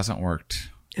 Yeah. That hasn't worked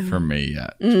for me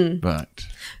yet, but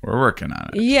we're working on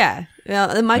it. Yeah.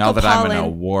 Well, now that I'm an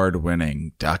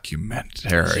award-winning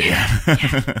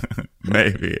documentarian,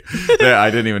 maybe. I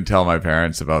didn't even tell my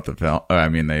parents about the film. I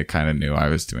mean, they kind of knew I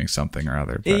was doing something or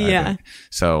other. But yeah.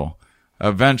 So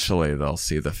eventually they'll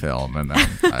see the film, and then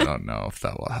I don't know if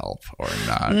that will help or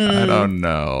not. I don't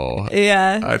know.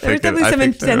 Yeah. There's definitely some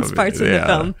intense parts in the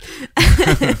film.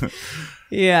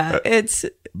 Yeah.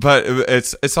 But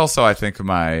it's also, I think,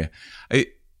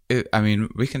 I mean,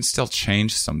 we can still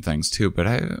change some things too, but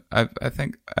I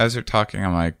think as you're talking,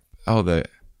 I'm like, I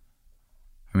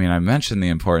mentioned the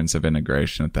importance of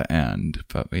integration at the end,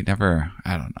 but we never,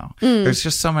 I don't know. There's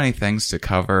just so many things to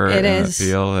cover in the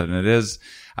field, and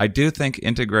I do think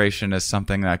integration is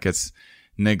something that gets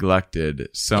neglected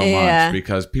so much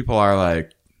because people are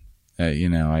like, you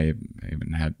know, I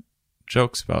even had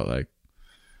jokes about like,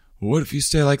 what if you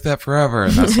stay like that forever?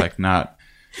 And that's like not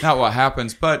what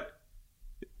happens, but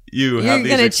you're have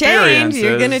these experiences.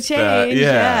 You're going to change.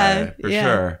 For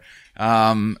sure.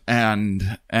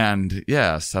 And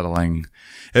yeah, settling.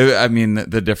 I mean,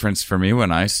 the difference for me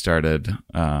when I started,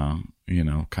 you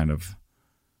know, kind of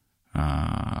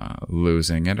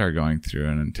losing it or going through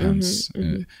an intense,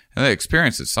 and the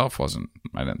experience itself I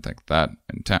didn't think that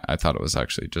intense. I thought it was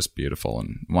actually just beautiful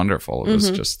and wonderful. It was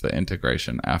just the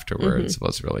integration afterwards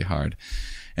was really hard.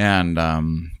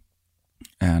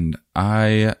 And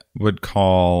I would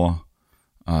call,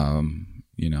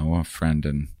 you know, a friend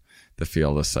in the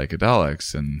field of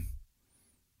psychedelics, and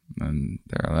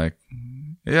they're like,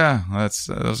 yeah,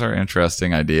 those are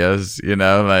interesting ideas, you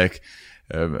know, like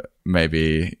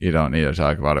maybe you don't need to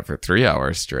talk about it for 3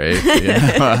 hours straight, you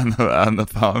know, on the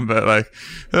phone, but like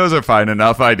those are fine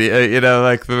enough idea, you know,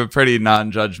 like they're pretty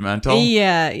non-judgmental.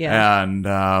 Yeah. And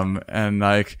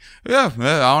like, yeah,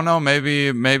 I don't know,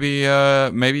 maybe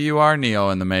you are Neo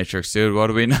in the Matrix, dude. What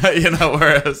do we know? You know,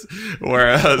 whereas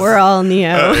we're all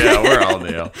Neo. Yeah, we're all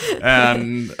Neo.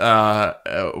 And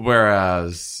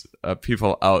whereas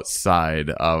people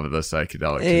outside of the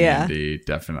psychedelic community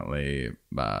definitely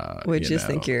would just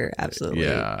think you're absolutely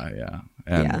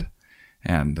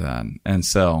and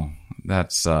so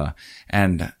that's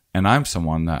and I'm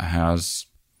someone that has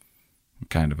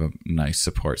kind of a nice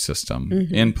support system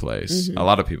in place. A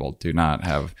lot of people do not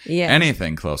have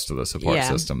anything close to the support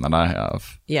system that I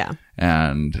have. Yeah.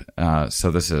 And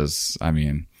so this is, I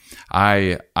mean,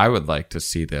 I would like to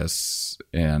see this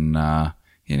in,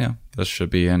 this should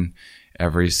be in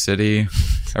every city.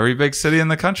 Every big city in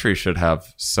the country should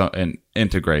have an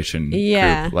integration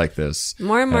group like this.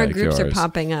 More and more groups are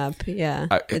popping up. Yeah,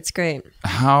 it's great.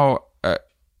 How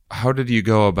did you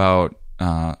go about?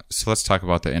 So let's talk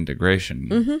about the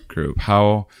integration group.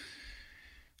 How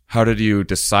did you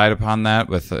decide upon that?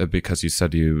 Because you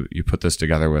said you put this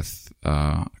together with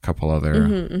a couple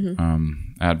other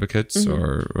advocates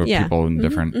or people in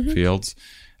different fields.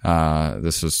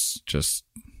 This was just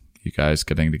you guys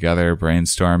getting together,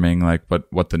 brainstorming like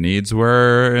what the needs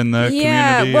were in the community.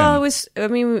 Yeah, well,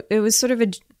 it was sort of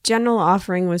a general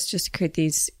offering was just to create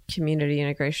these community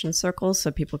integration circles so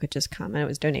people could just come, and it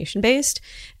was donation based,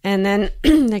 and then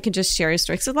they could just share a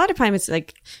story. Because a lot of time it's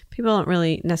like people don't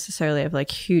really necessarily have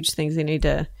like huge things they need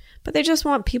to, but they just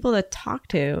want people to talk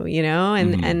to,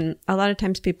 and a lot of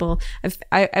times people,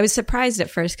 I was surprised at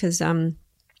first because when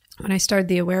I started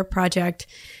the Aware Project,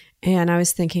 and I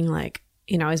was thinking like,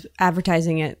 I was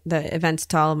advertising at the events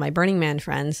to all of my Burning Man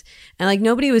friends, and like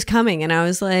nobody was coming, and I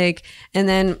was like,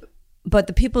 but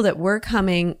the people that were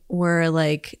coming were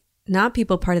like not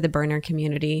people part of the burner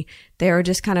community. They were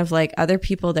just kind of like other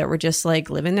people that were just like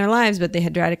living their lives, but they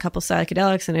had tried a couple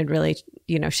psychedelics and had really,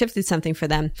 shifted something for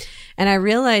them. And I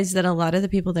realized that a lot of the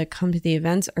people that come to the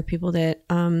events are people that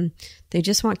they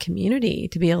just want community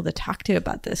to be able to talk to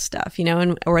about this stuff,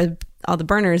 or all the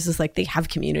burners is like they have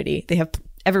community. They have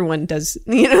everyone does,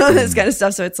 this kind of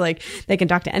stuff. So it's like they can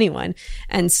talk to anyone.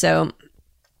 And so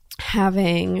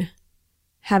having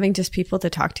just people to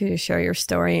talk to share your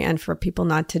story, and for people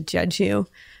not to judge you,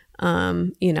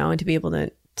 and to be able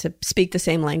to speak the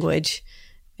same language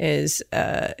is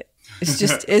so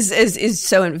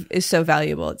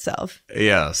valuable itself.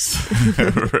 Yes,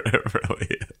 it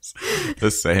really is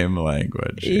the same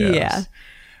language. Yes.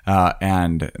 Yeah.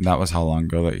 And that was how long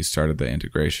ago that you started the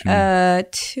integration?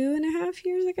 2.5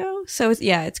 years ago. So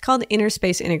it's called Inner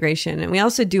Space Integration, and we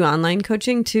also do online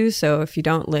coaching too. So if you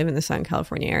don't live in the Southern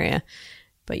California area,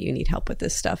 but you need help with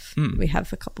this stuff, we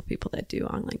have a couple people that do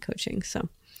online coaching.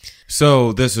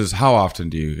 So this is, how often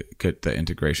do you get the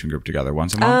integration group together?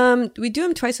 Once a month? We do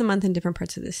them twice a month in different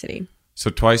parts of the city. So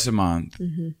twice a month.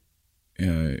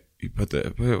 You put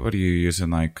what are you using,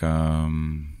 like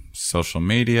social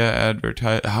media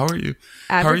advertise? How are you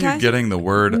getting the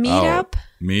word out?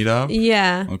 Meetup?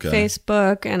 Yeah. Okay.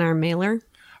 Facebook and our mailer.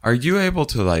 Are you able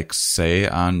to like say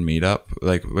on Meetup,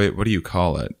 like, wait, what do you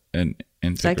call it?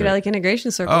 Psychedelic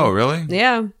integration circle. Oh, really?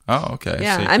 Yeah. Oh, okay.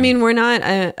 Yeah. So I mean, we're not,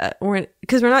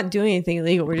 because we're not doing anything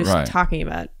illegal. We're just talking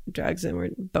about drugs,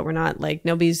 but we're not like,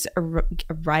 nobody's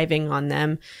arriving on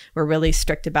them. We're really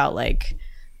strict about like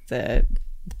the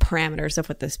parameters of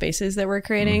what the space is that we're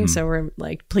creating. So we're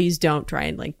like, please don't try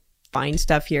and like find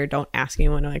stuff here. Don't ask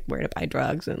anyone like where to buy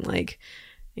drugs, and like,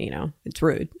 it's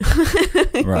rude.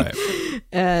 Right.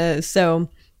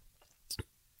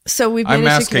 So we've I'm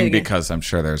asking because I'm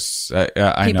sure there's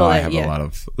I know I have a lot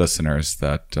of listeners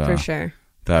that for sure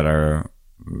that are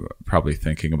probably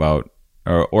thinking about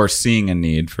or seeing a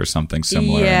need for something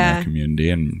similar in their community,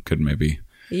 and could maybe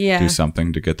do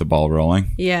something to get the ball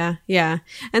rolling. Yeah.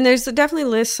 And there's definitely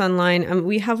lists online.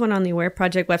 We have one on the Aware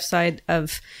Project website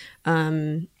of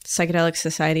psychedelic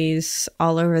societies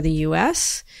all over the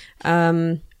U.S.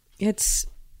 It's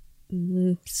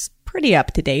pretty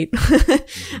up to date.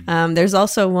 There's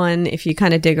also one, if you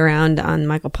kind of dig around, on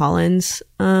Michael Pollan's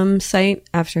site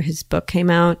after his book came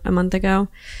out a month ago,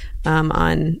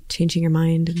 on changing your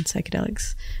mind and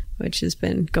psychedelics, which has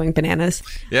been going bananas.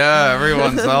 Yeah,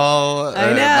 everyone's all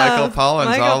Michael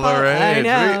Pollan's all the rage. I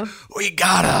know. We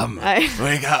got him.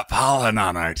 We got Pollan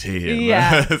on our team.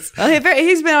 Yeah. Well,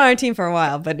 he's been on our team for a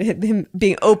while, but him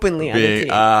being openly on the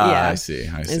team, I see.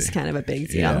 It's kind of a big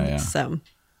deal. Yeah.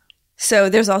 So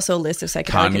there's also a list of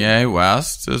psychedelic. Kanye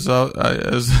West is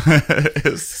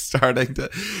starting to.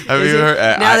 Have you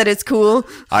heard? Now that it's cool.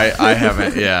 I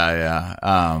haven't. Yeah.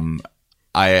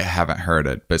 I haven't heard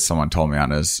it, but someone told me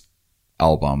on his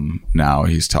album now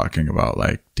he's talking about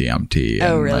like DMT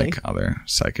and like other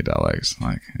psychedelics.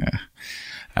 Like,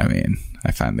 I mean,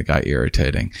 I find the guy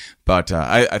irritating, but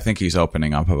I think he's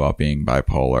opening up about being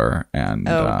bipolar and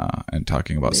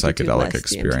talking about psychedelic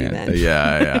experience.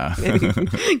 Yeah.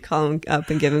 Maybe call him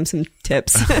up and give him some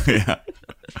tips. Yeah.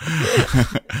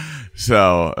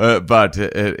 So, but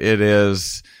it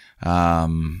is,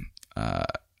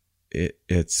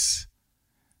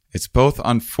 it's both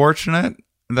unfortunate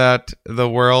that the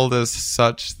world is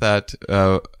such that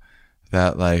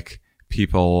that like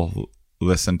people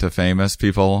listen to famous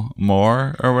people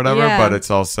more or whatever, but it's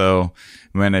also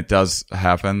when it does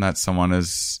happen that someone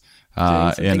is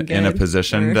in a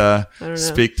position to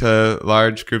speak to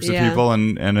large groups of people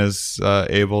and is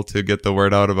able to get the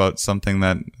word out about something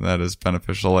that is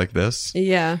beneficial like this.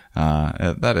 It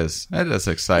is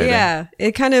exciting.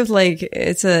 It kind of like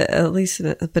it's at least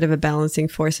a bit of a balancing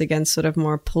force against sort of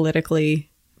more political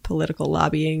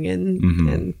lobbying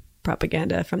and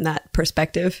propaganda from that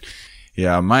perspective.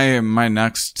 Yeah, my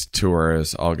next tour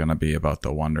is all going to be about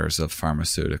the wonders of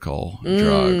pharmaceutical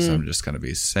drugs. I'm just going to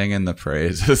be singing the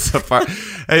praises of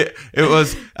I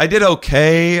did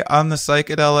okay on the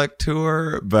psychedelic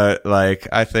tour, but like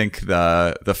I think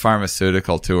the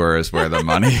pharmaceutical tour is where the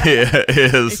money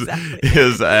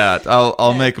is at.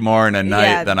 I'll make more in a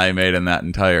night than I made in that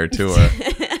entire tour.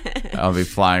 I'll be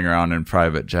flying around in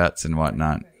private jets and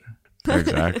whatnot.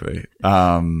 Exactly.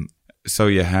 So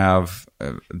you have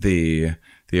the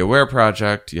Aware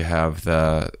project, you have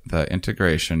the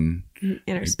integration.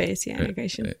 Interspace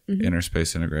integration.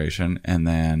 Interspace integration. And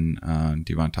then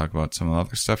do you want to talk about some of the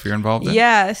other stuff you're involved in?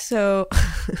 Yeah, so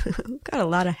I've got a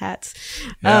lot of hats.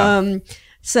 Yeah.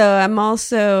 So I'm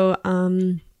also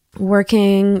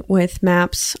working with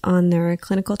MAPS on their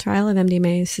clinical trial of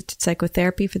MDMA-assisted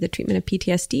psychotherapy for the treatment of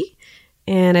PTSD.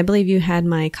 And I believe you had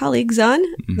my colleagues on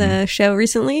the show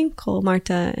recently, Cole,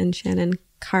 Marta, and Shannon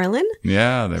Carlin.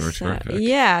 Yeah, they were terrific.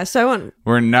 Yeah, so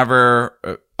we're never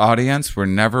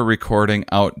recording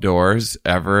outdoors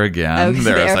ever again.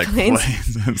 There's like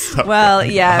planes and stuff. Well,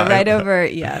 right over,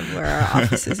 where our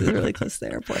offices is really close to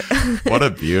the airport. What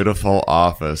a beautiful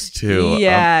office too.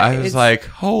 Yeah. I was like,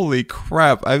 holy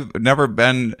crap. I've never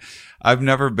been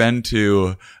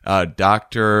to a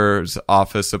doctor's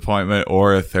office appointment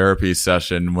or a therapy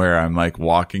session where I'm like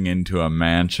walking into a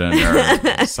mansion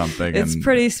or something. It's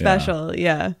pretty special.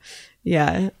 Yeah.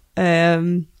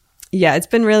 It's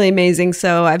been really amazing.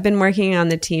 So I've been working on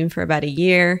the team for about a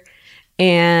year,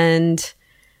 and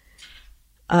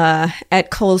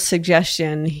at Cole's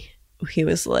suggestion, he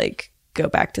was like, go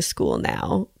back to school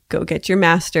now. Go get your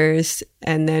master's,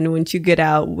 and then once you get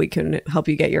out, we can help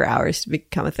you get your hours to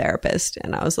become a therapist.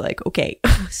 And I was like, okay.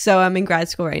 So I'm in grad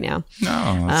school right now,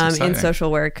 in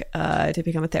social work to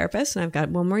become a therapist, and I've got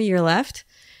one more year left.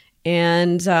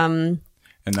 And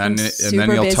then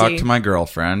you'll busy. talk to my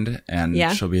girlfriend, and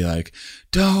she'll be like,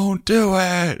 "Don't do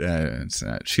it."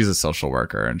 She's a social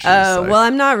worker, and she's well,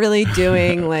 I'm not really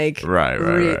doing like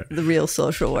the real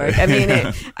social work. I mean,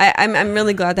 I'm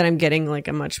really glad that I'm getting like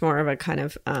a much more of a kind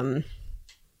of but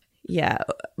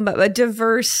a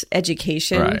diverse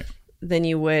education than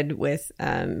you would with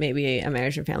maybe a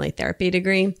marriage and family therapy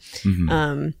degree.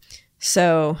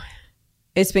 So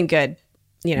it's been good.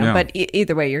 But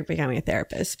either way, you're becoming a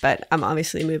therapist. But I'm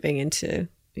obviously moving into,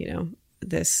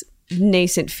 this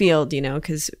nascent field,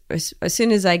 because as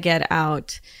soon as I get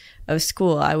out of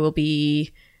school, I will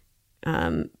be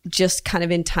just kind of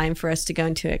in time for us to go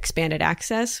into expanded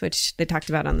access, which they talked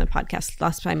about on the podcast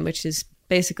last time, which is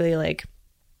basically like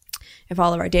if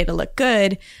all of our data look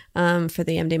good for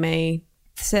the MDMA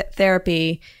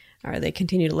therapy, or they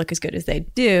continue to look as good as they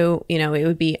do, it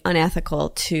would be unethical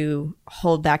to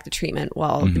hold back the treatment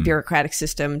while the bureaucratic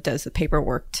system does the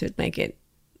paperwork to make it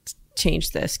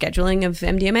change the scheduling of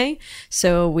MDMA.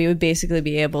 So we would basically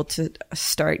be able to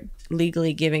start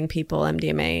legally giving people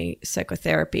MDMA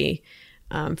psychotherapy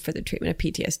for the treatment of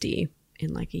PTSD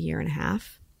in like a year and a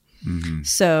half.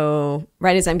 So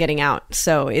right as I'm getting out.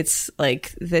 So it's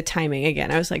like the timing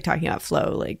again, I was like talking about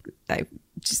flow, like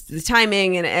just the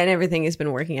timing and everything has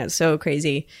been working out so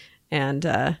crazy. And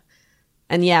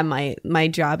my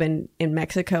job in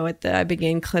Mexico at the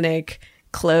Ibogaine clinic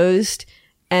closed,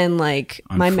 and like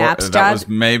my MAPS job that was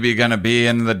maybe going to be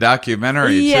in the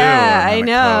documentary too. Yeah, I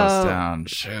know. Closed down.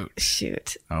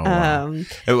 Shoot. Oh, wow.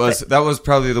 That was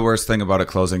probably the worst thing about it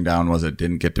closing down was it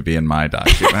didn't get to be in my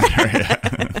documentary.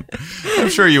 I'm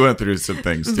sure you went through some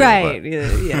things too. Right.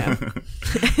 Yeah.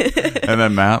 And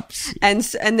then MAPS.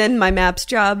 And then my MAPS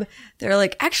job, they're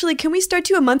like, actually, can we start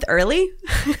you a month early?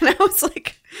 And I was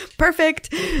like,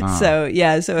 perfect. So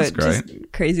it's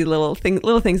just crazy little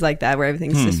things like that where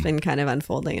everything's just been kind of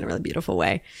unfolding in a really beautiful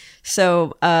way.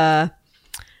 So so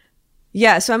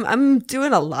I'm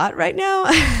doing a lot right now.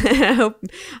 I hope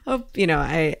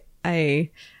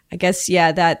I guess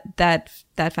that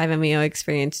 5-MeO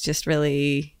experience just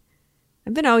really,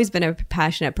 I've always been a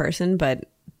passionate person, but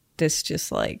this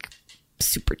just like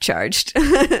supercharged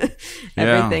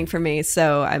everything for me.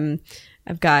 So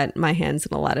I've got my hands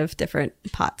in a lot of different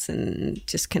pots and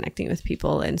just connecting with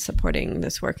people and supporting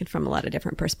this work from a lot of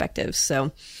different perspectives.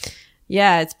 So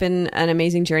Yeah, it's been an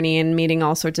amazing journey and meeting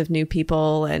all sorts of new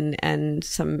people and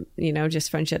some,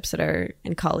 just friendships that are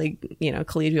and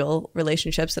collegial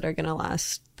relationships that are going to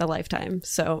last the lifetime.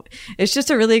 So it's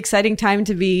just a really exciting time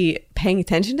to be paying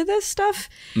attention to this stuff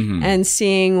and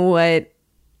seeing what,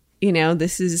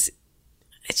 things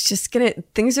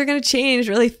are going to change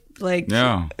really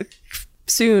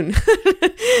soon.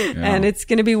 And it's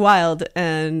going to be wild.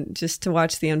 And just to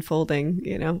watch the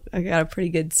unfolding, I got a pretty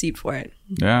good seat for it.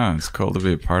 Yeah, it's cool to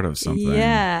be a part of something.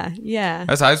 Yeah.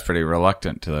 I was pretty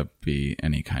reluctant to be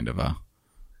any kind of a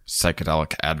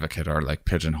psychedelic advocate or like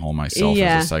pigeonhole myself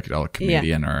as a psychedelic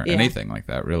comedian or anything like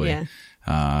that, really. Yeah.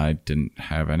 I didn't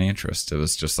have any interest. It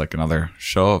was just like another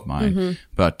show of mine.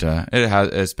 But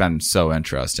it's been so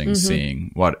interesting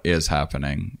seeing what is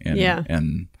happening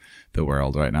in the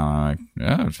world right now. I'm like,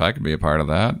 yeah, if I could be a part of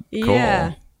that, cool.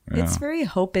 Yeah. It's very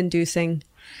hope-inducing.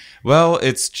 Well,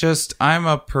 it's just I'm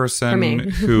a person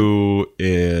who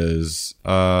is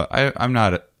I'm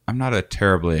not a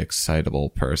terribly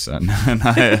excitable person, and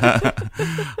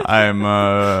I'm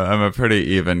a pretty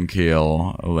even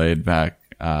keel, laid back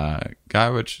guy,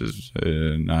 which is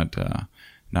not a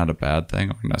bad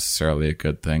thing or necessarily a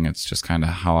good thing. It's just kind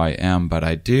of how I am. But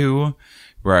I do,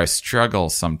 where I struggle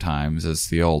sometimes, is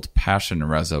the old passion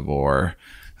reservoir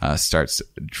starts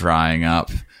drying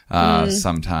up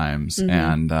sometimes,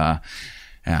 and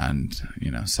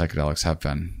psychedelics have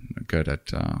been good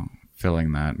at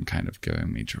filling that and kind of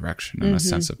giving me direction and a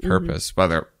sense of purpose,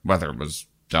 whether it was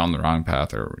down the wrong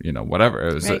path or whatever.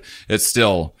 It was it's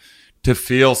still to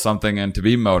feel something and to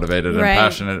be motivated and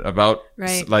passionate about,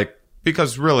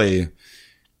 because really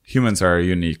humans are a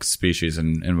unique species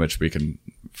in which we can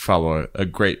follow a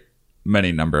great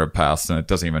many number of paths, and it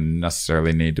doesn't even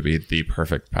necessarily need to be the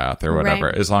perfect path or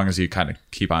whatever, as long as you kind of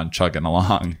keep on chugging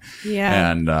along.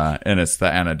 And it's the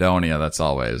anhedonia that's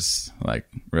always like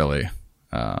really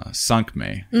sunk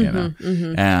me,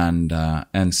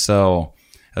 and so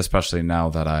especially now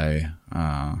that I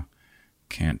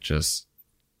can't just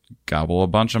gobble a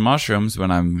bunch of mushrooms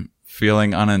when I'm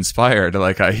feeling uninspired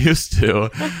like I used to,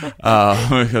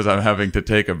 because I'm having to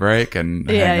take a break and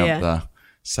hang up the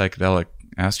psychedelic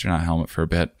astronaut helmet for a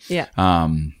bit. It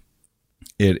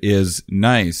is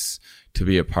nice to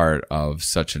be a part of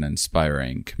such an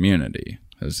inspiring community,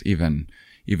 because even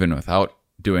without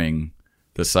doing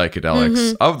the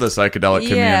psychedelics of the psychedelic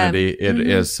community, it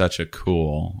is such a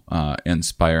cool,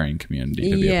 inspiring community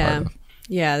to be a part of.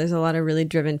 Yeah, there's a lot of really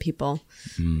driven people.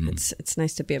 It's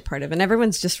nice to be a part of, and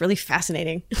everyone's just really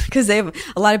fascinating because a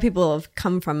lot of people have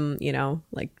come from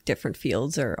like different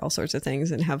fields or all sorts of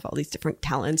things and have all these different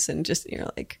talents, and just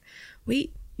like,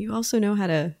 wait, you also know how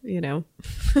to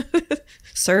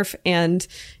surf and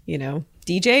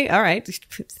DJ. All right,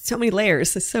 so many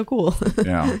layers. It's so cool.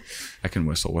 Yeah, I can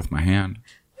whistle with my hand.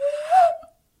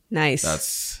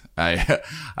 Nice. I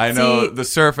know the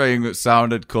surfing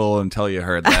sounded cool until you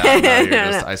heard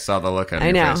that. I saw the look on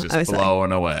your face just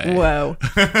blowing away. Whoa.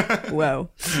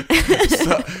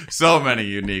 so many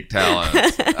unique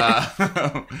talents.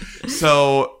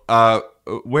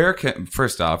 Where can,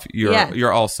 first off,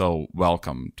 you're also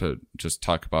welcome to just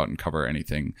talk about and cover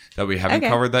anything that we haven't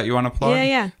covered that you want to plug.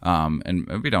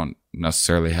 And we don't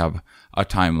necessarily have a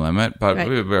time limit, but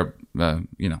we're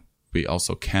we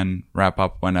also can wrap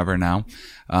up whenever now.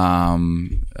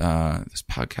 This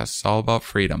podcast is all about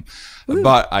freedom. Ooh.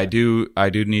 But I do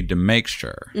need to make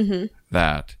sure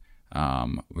that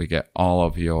we get all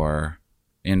of your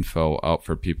info out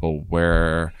for people,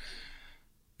 where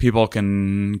people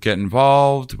can get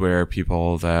involved, where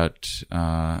people that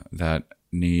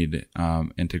need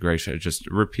integration. Just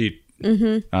repeat. Got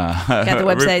the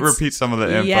websites. Repeat some of the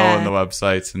info and the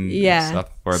websites and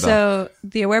stuff for that. So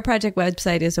the Aware Project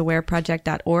website is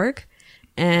awareproject.org,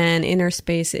 and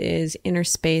Innerspace is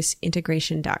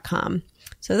innerspaceintegration.com.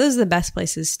 So those are the best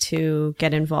places to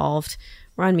get involved.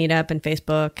 We're on Meetup and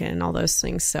Facebook and all those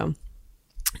things. So, and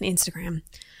Instagram.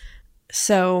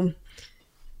 So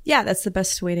that's the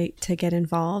best way to get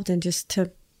involved and just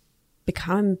to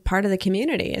become part of the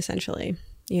community, essentially,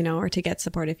 or to get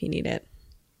support if you need it.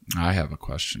 I have a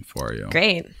question for you.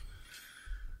 Great.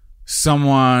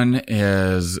 Someone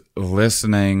is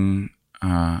listening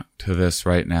to this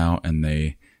right now, and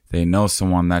they know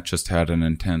someone that just had an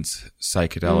intense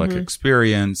psychedelic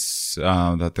experience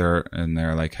that they're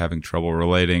like having trouble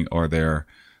relating, or they're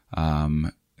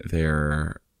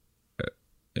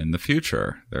in the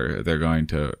future they're going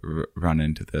to run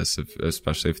into this,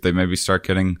 especially if they maybe they're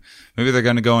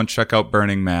going to go and check out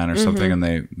Burning Man or something, and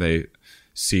they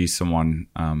see someone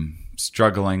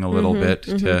struggling a little bit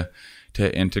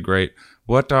to integrate.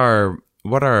 What are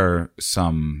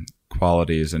some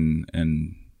qualities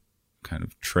and kind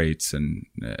of traits and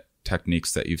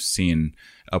techniques that you've seen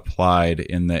applied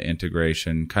in the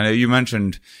integration. Kind of, you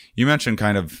mentioned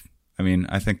kind of, I mean,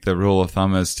 I think the rule of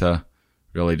thumb is to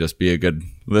really just be a good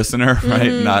listener,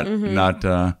 right? Not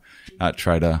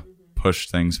try to push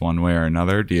things one way or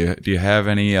another. Do you have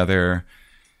any other,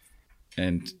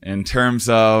 in terms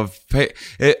of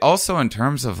it, also in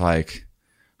terms of like,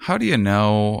 how do you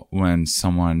know when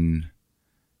someone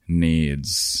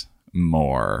needs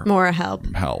more help?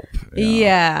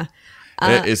 Yeah.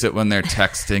 Is it when they're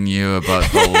texting you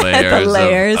about the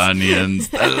layers, of onions?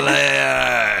 The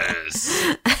layers.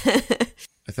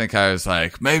 I think I was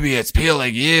like, maybe it's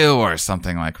peeling you or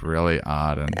something like really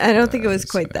odd. And I don't think it was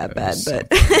quite that bad, but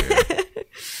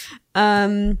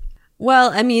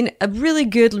well, I mean, a really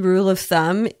good rule of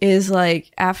thumb is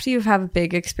like after you have a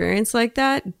big experience like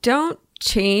that, don't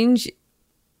change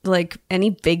like any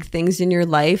big things in your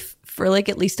life for like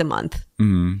at least a month.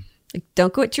 Mm-hmm. Like,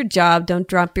 don't quit your job. Don't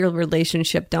drop your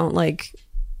relationship. Don't like,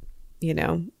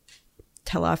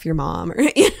 tell off your mom or,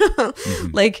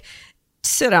 like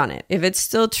sit on it. If it's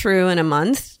still true in a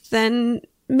month, then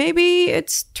maybe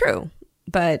it's true.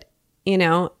 But,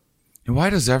 why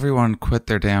does everyone quit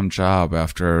their damn job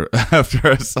after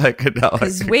a psychedelic?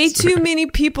 Because way too many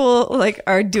people like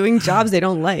are doing jobs they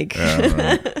don't like. Yeah,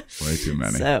 right. Way too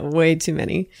many. Way too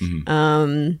many.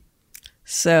 Mm-hmm.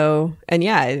 So, and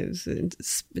yeah, it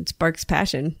sparks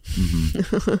passion.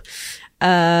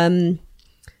 Mm-hmm.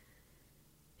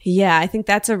 Yeah, I think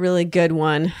that's a really good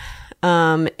one.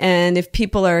 And if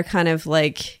people are kind of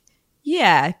like,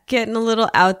 getting a little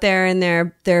out there in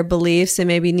their beliefs and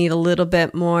maybe need a little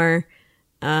bit more,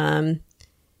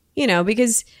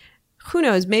 because who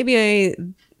knows, maybe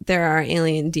there are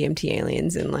DMT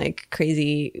aliens and like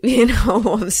crazy,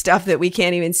 stuff that we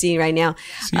can't even see right now.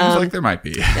 Seems like there might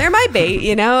be. There might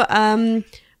be,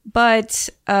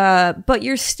 but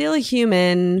you're still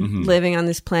human living on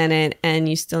this planet and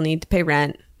you still need to pay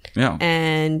rent. Yeah.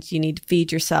 And you need to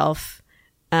feed yourself.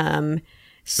 The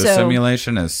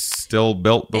simulation is still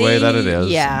built the way that it is.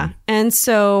 Yeah. And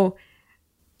so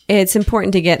it's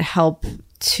important to get help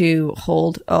to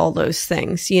hold all those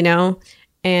things,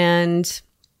 and,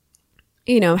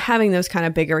 having those kind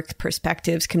of bigger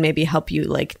perspectives can maybe help you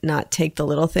like not take the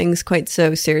little things quite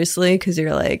so seriously. Cause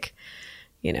you're like,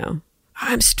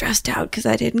 I'm stressed out because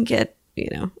I didn't get,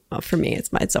 well, for me,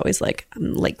 it's always like,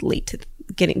 I'm like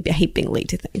I hate being late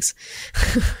to things.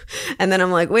 And then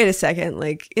I'm like, wait a second,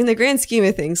 like in the grand scheme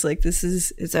of things, like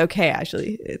it's okay.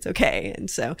 Actually, it's okay. And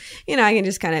so, I can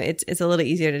just kind of, it's a little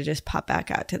easier to just pop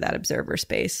back out to that observer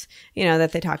space,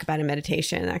 that they talk about in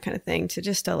meditation, that kind of thing,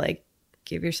 to like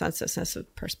give yourself a sense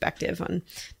of perspective and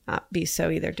not be so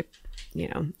either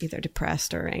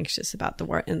depressed or anxious about the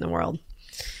world.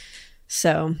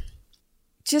 So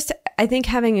just, I think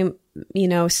having,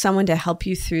 someone to help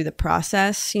you through the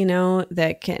process,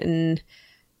 that can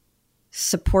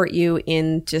support you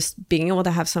in just being able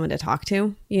to have someone to talk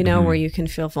to, where you can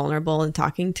feel vulnerable and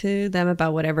talking to them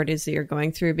about whatever it is that you're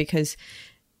going through, because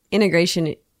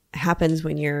integration happens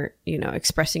when you're,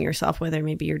 expressing yourself, whether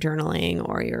maybe you're journaling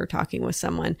or you're talking with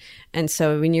someone. And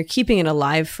so when you're keeping it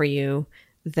alive for you,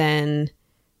 then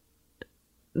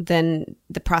the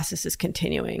process is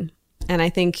continuing. And I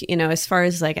think, as far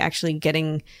as like actually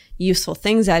getting useful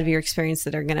things out of your experience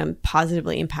that are going to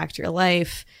positively impact your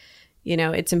life,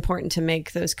 it's important to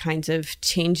make those kinds of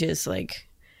changes. Like,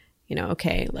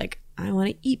 okay, like I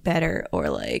want to eat better, or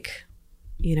like,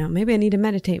 maybe I need to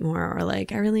meditate more, or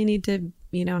like I really need to,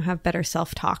 have better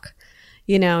self-talk,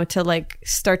 to like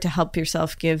start to help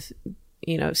yourself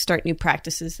start new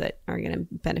practices that are going to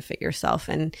benefit yourself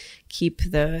and keep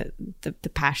the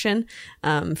passion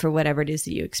for whatever it is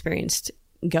that you experienced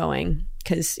going.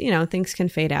 Because, things can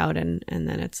fade out and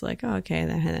then it's like, oh, okay,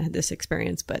 I had this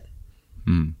experience, but,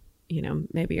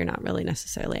 maybe you're not really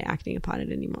necessarily acting upon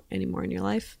it anymore in your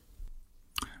life.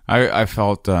 I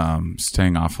felt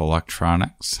staying off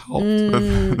electronics helped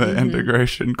with the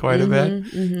integration quite a bit.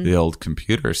 Mm-hmm. The old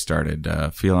computer started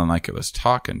feeling like it was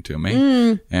talking to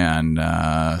me. And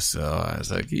so I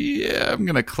was like, I'm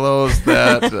going to close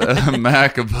that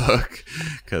MacBook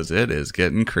because it is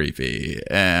getting creepy.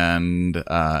 And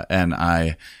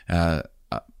I,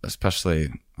 especially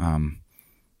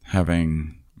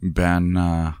having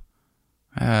been...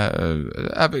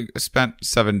 having spent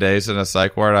 7 days in a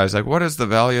psych ward, I was like, what is the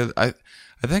value? I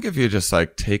think if you just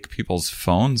like take people's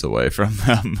phones away from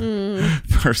them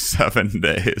for 7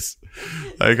 days,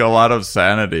 like a lot of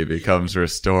sanity becomes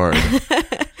restored.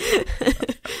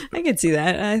 I could see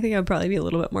that. I think I'd probably be a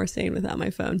little bit more sane without my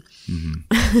phone.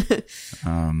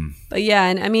 Mm-hmm. But yeah,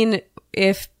 and I mean,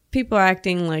 if people are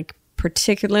acting like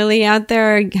particularly out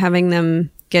there, having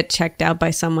them get checked out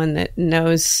by someone that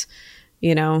knows,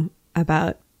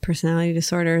 about personality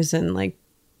disorders and like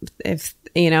if,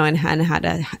 and how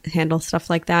to handle stuff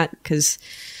like that. Because,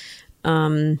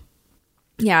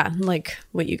 like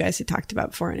what you guys had talked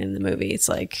about before in the movie, it's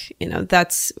like,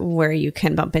 that's where you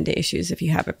can bump into issues if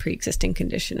you have a pre-existing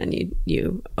condition and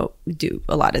you do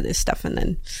a lot of this stuff and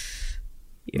then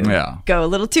you go a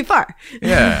little too far.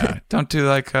 Don't do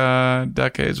like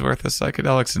decades worth of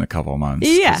psychedelics in a couple months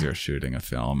because you're shooting a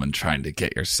film and trying to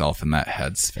get yourself in that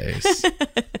headspace.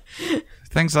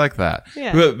 Things like that.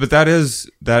 But that is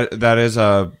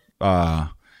a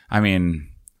I mean,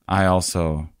 I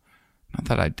also, not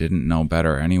that I didn't know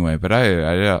better anyway, but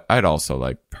I'd also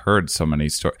like heard so many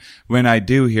stories. When I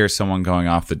do hear someone going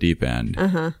off the deep end,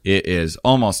 it is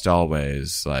almost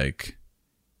always like,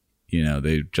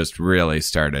 they just really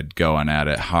started going at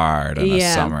it hard in the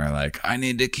summer. Like, I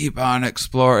need to keep on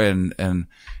exploring. And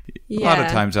a lot of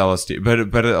times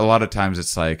LSD, but a lot of times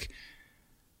it's like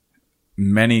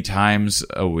many times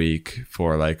a week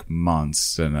for like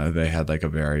months. And they had like a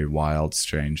very wild,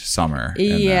 strange summer.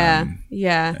 And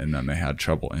then they had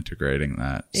trouble integrating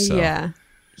that. So. Yeah.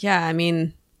 I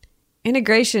mean,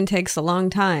 integration takes a long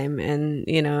time. And,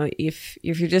 if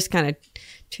you're just kind of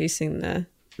chasing the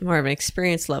more of an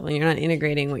experience level, you're not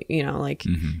integrating what like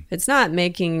it's not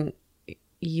making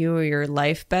you or your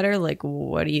life better, like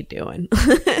what are you doing? Get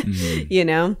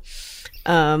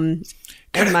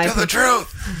into the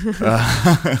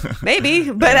truth. Maybe,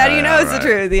 but how do you know it's the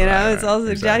truth? It's all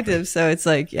subjective. So it's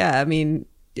like, I mean,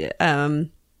 I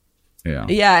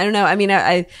don't know. I mean,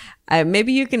 I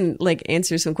maybe you can like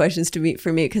answer some questions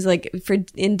for me because like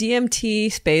in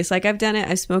DMT space, like I've done it,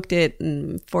 I've smoked it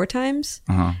 4 times,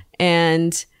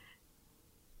 and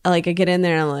like I get in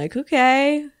there and I'm like,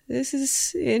 okay, this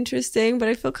is interesting, but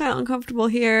I feel kind of uncomfortable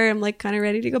here. I'm like kind of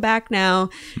ready to go back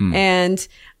now, and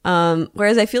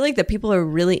whereas I feel like the people are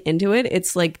really into it,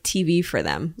 it's like TV for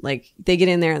them. Like they get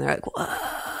in there and they're like, whoa,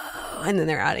 and then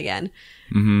they're out again.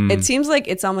 It seems like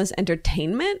it's almost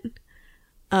entertainment.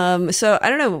 So I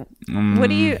don't know.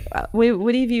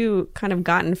 What have you kind of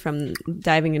gotten from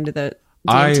diving into the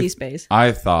DMT space?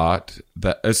 I thought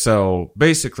that, so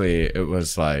basically it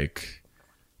was like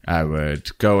I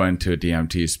would go into a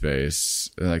DMT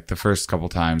space. Like the first couple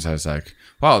times I was like,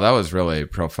 wow, that was really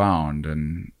profound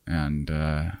and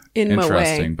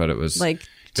interesting. But it was like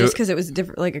just because it was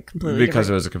different, like a completely because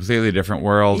it was a completely different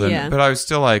world. But I was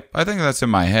still like, I think that's in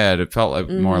my head. It felt like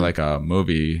more like a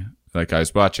movie, like I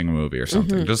was watching a movie or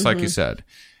something, just like you said.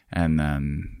 And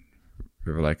then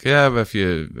we were like, yeah, but if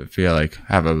you like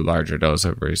have a larger dose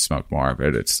of it or you smoke more of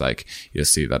it, it's like you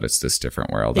see that it's this different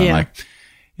world. I'm like,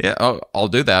 yeah, I'll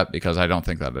do that because I don't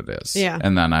think that it is. Yeah.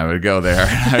 And then I would go there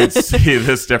and I'd see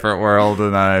this different world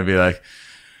and then I'd be like,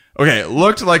 okay, it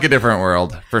looked like a different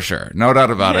world for sure. No doubt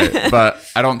about it. But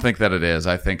I don't think that it is.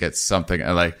 I think it's something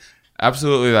like,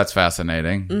 absolutely, that's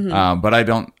fascinating. But I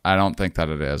don't think that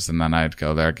it is. And then I'd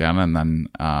go there again and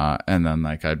then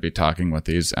like I'd be talking with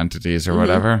these entities or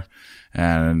whatever.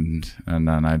 And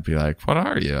then I'd be like, what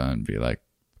are you? And be like,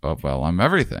 oh, well, I'm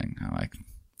everything. I'm like,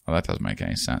 well, that doesn't make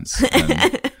any sense.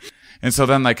 And so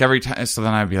then like every time, so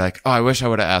then I'd be like, oh, I wish I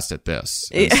would have asked it this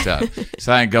instead.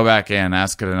 So I'd go back in,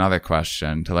 ask it another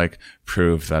question to like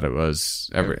prove that it was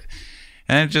and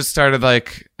it just started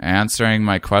like answering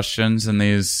my questions in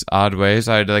these odd ways.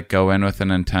 I'd like go in with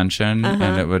an intention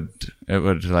and it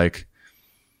would like,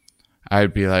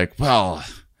 I'd be like, well,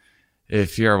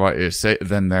 if you're what you say,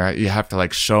 then you have to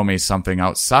like show me something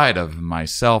outside of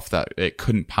myself that it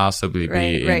couldn't possibly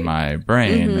be in my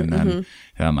brain. And then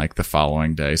like the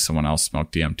following day, someone else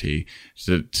smoked DMT,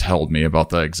 told me about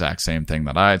the exact same thing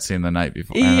that I had seen the night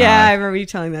before. I remember you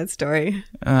telling that story.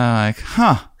 And I'm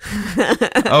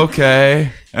like,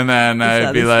 okay. And then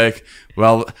I'd be like,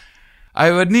 well,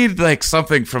 I would need like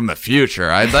something from the future.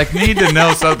 I'd like need to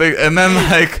know something. And then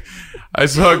like, I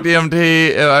smoked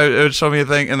DMT, and it would show me a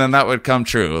thing, and then that would come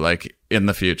true, like in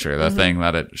the future, the thing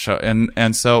that it showed.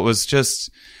 And so it was just,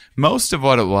 most of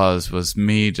what it was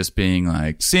me just being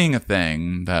like, seeing a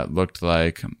thing that looked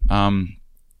like, it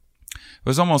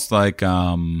was almost like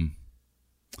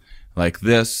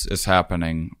this is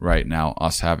happening right now,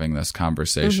 us having this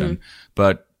conversation.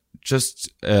 But just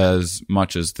as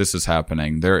much as this is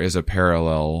happening, there is a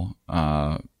parallel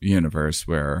universe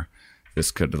where this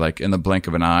could, like, in the blink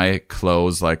of an eye,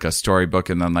 close like a storybook,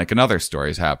 and then like another story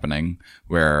is happening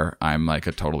where I'm like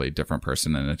a totally different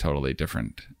person in a totally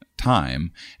different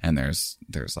time, and there's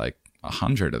like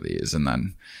 100 of these,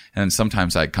 and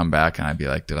sometimes I'd come back and I'd be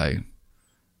like,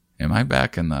 am I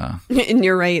back in the in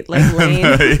your right like lane?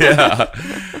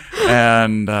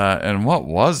 And what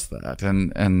was that?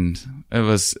 And it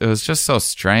was just so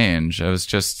strange. It was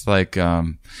just like,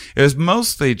 it was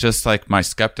mostly just like my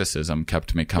skepticism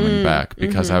kept me coming back,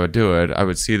 because I would do it. I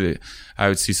would see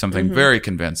something very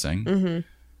convincing.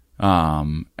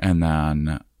 And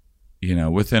then,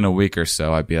 within a week or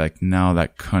so, I'd be like, no,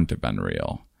 that couldn't have been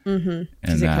real. And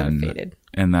then, faded.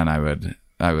 And then I would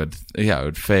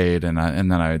fade. And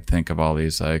then I would think of all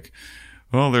these like,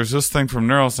 well, there's this thing from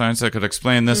neuroscience that could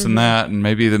explain this and that, and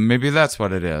maybe that's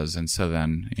what it is. And so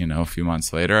then, a few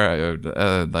months later, I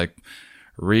would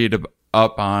read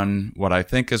up on what I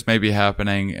think is maybe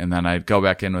happening, and then I'd go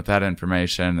back in with that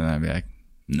information, and I'd be like,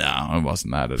 no, it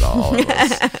wasn't that at all. It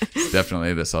was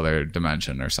definitely this other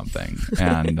dimension or something.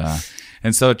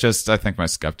 And so I think my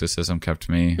skepticism kept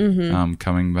me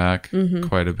coming back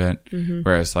quite a bit.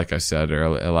 Whereas, like I said,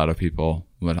 a lot of people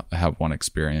would have one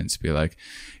experience, be like,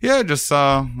 yeah, I just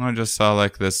saw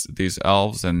like these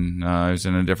elves, and I was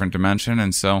in a different dimension.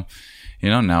 And so,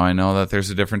 now I know that there's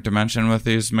a different dimension with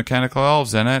these mechanical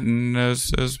elves in it, and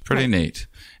it was pretty neat.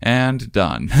 And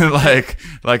done. like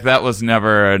that was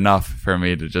never enough for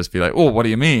me to just be like, oh, what do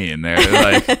you mean? They're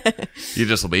like, you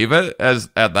just leave it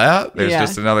at that? There's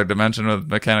just another dimension with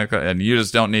mechanical, and you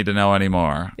just don't need to know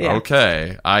anymore. Yeah.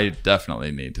 Okay. I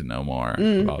definitely need to know more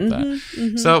about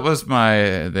that. So it was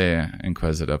the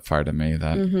inquisitive part of me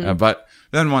that, but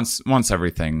then once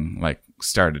everything like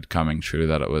started coming true,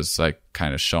 that it was like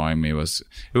kind of showing me it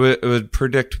would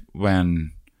predict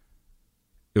when,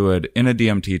 in a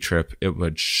DMT trip, it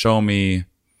would show me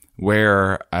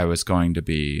where I was going to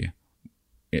be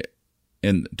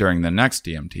during the next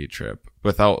DMT trip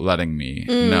without letting me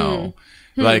know.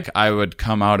 Like I would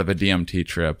come out of a DMT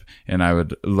trip and I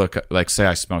would look, like say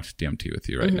I smoked DMT with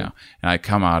you right now, and I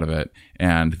come out of it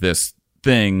and this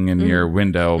thing in your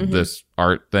window, this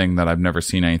art thing that I've never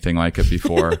seen anything like it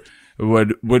before,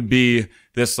 would be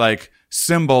this like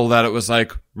symbol that it was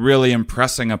like really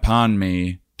impressing upon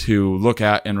me to look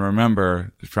at and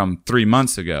remember from 3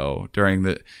 months ago and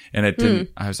it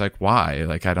didn't, I was like, why?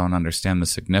 Like, I don't understand the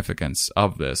significance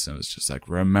of this. And it was just like,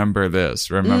 remember this.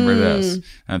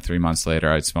 And 3 months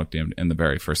later, I'd smoked DMT, and the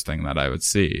very first thing that I would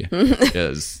see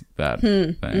is that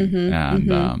thing.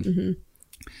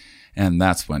 And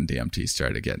that's when DMT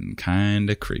started getting kind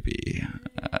of creepy.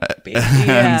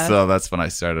 And so that's when I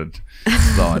started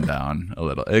slowing down a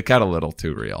little. It got a little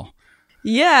too real.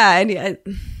 Yeah.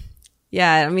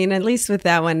 Yeah, I mean, at least with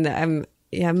that one, I'm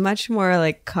much more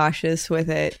like cautious with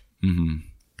it,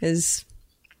 because,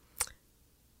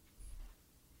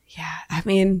 I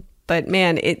mean, but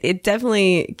man, it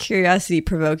definitely curiosity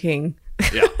provoking.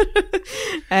 Yeah,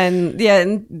 and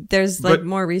there's like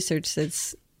more research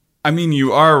that's. I mean,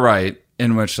 you are right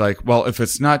in which, like, well, if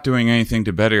it's not doing anything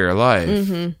to better your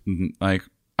life, like,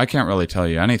 I can't really tell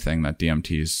you anything that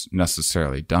DMT's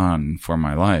necessarily done for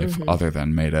my life other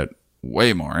than made it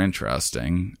way more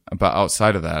interesting. But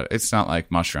outside of that, it's not like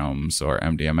mushrooms or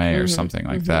MDMA or something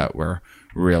like that were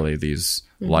really these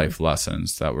life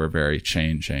lessons that were very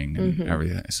changing and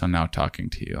everything. So now talking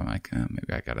to you, I'm like,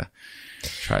 maybe I gotta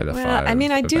try the 5. I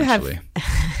mean, I eventually.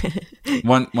 Do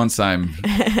have once I'm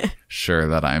sure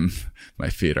that my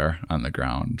feet are on the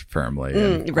ground firmly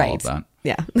and all of that.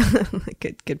 Yeah.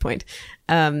 Good point.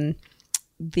 I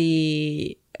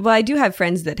do have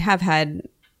friends that have had,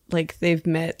 like, they've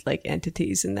met like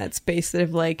entities in that space that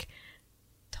have like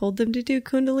told them to do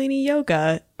Kundalini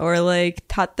yoga or like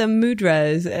taught them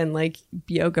mudras and like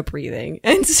yoga breathing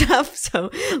and stuff. So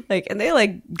like, and they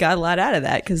like got a lot out of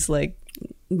that, because like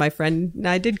my friend and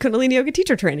I did Kundalini yoga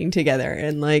teacher training together,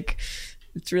 and like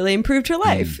it's really improved her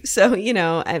life. So,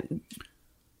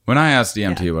 when I ask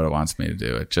DMT what it wants me to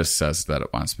do, it just says that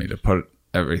it wants me to put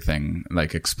everything,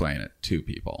 like, explain it to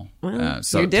people. Well,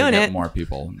 so you're doing to get it. more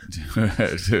people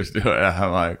to do it.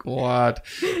 I'm like, what?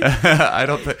 I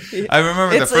don't think. I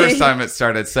remember the first time it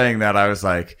started saying that, I was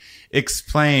like,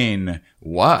 explain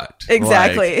what?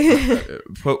 Exactly. Like,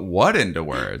 put what into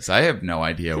words? I have no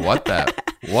idea what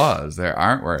that was. There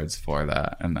aren't words for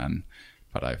that.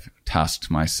 But I've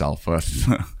tasked myself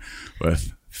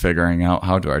with figuring out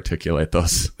how to articulate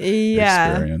those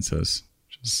experiences.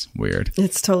 It's weird.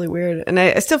 It's totally weird. And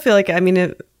I still feel like, I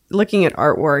mean, looking at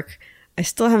artwork, I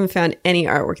still haven't found any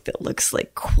artwork that looks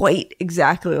like quite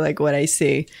exactly like what I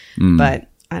see. But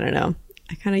I don't know.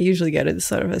 I kind of usually go to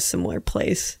sort of a similar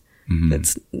place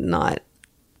that's not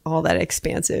all that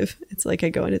expansive. It's like I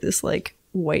go into this like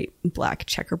white and black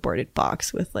checkerboarded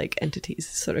box with like entities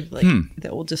sort of like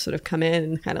that will just sort of come in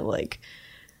and kind of like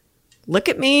look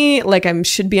at me like I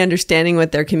should be understanding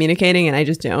what they're communicating, and I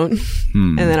just don't.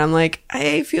 And then I'm like,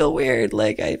 I feel weird.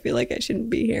 Like, I feel like I shouldn't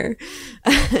be here.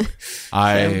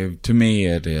 To me,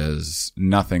 it is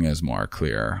nothing is more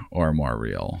clear or more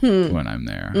real when I'm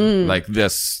there. Like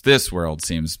this world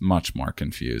seems much more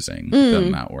confusing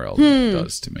than that world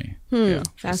does to me. Yeah,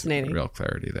 fascinating. Real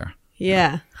clarity there.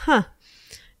 Yeah. Huh.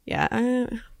 Yeah. I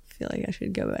feel like I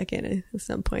should go back in at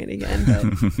some point again, but I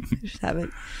just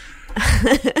haven't.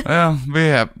 Well,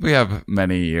 we have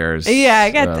many years. Yeah, I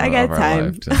got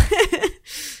time.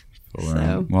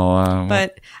 So,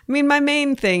 but I mean, my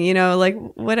main thing, you know, like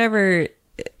whatever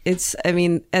it's, I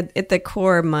mean, at the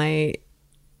core,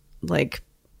 the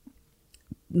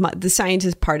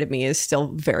scientist part of me is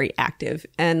still very active,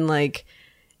 and like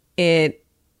it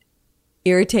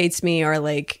irritates me or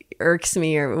like irks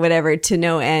me or whatever to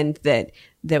no end that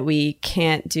we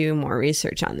can't do more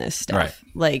research on this stuff. Right.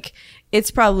 Like, it's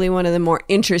probably one of the more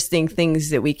interesting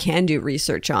things that we can do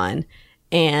research on.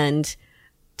 And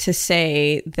to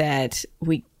say that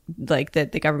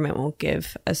that the government won't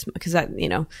give us, because that, you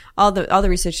know, all the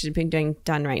research that's being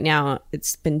done right now,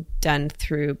 it's been done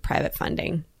through private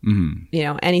funding. You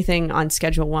know, anything on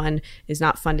Schedule 1 is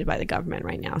not funded by the government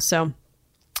right now. So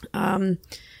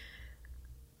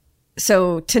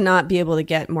to not be able to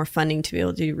get more funding to be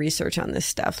able to do research on this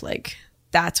stuff, like,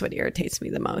 that's what irritates me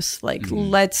the most. Like,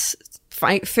 let's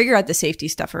figure out the safety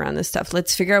stuff around this stuff.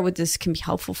 Let's figure out what this can be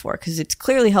helpful for, because it's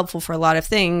clearly helpful for a lot of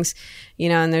things, you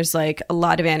know, and there's like a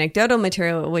lot of anecdotal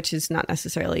material, which is not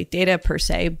necessarily data per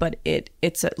se, but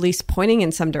it's at least pointing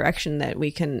in some direction that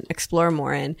we can explore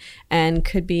more in and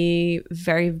could be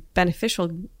very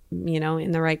beneficial, you know,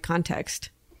 in the right context.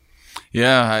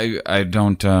 Yeah, I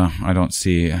don't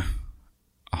see a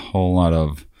whole lot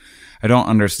of. I don't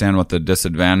understand what the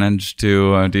disadvantage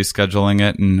to descheduling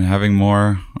it and having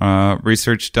more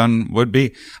research done would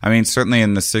be. I mean, certainly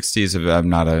in the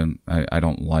 60s, I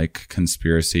don't like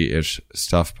conspiracy-ish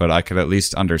stuff, but I could at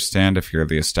least understand if you're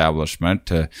the establishment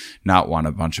to not want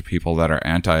a bunch of people that are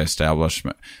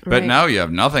anti-establishment. But now you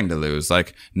have nothing to lose.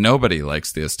 Like, nobody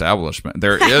likes the establishment.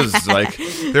 There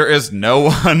is no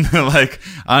one like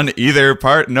on either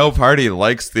part. No party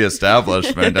likes the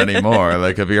establishment anymore.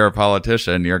 Like, if you're a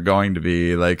politician, you're going to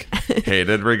be like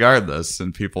hated regardless,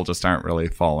 and people just aren't really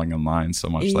falling in line so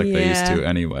much like they used to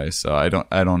anyway. So I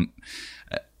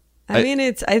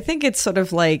think it's sort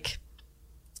of like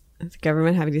the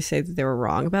government having to say that they were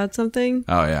wrong about something.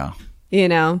 Oh yeah, you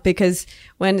know, because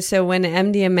when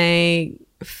MDMA,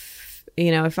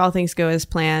 you know, if all things go as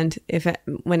planned,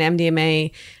 when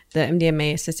the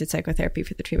MDMA assisted psychotherapy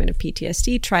for the treatment of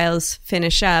PTSD trials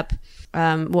finish up,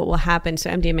 what will happen? So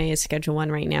MDMA is Schedule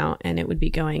 1 right now, and it would be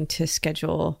going to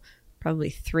Schedule probably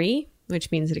 3, which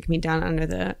means that it can be done under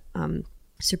the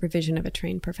supervision of a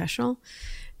trained professional.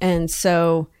 And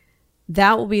so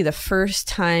that will be the first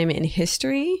time in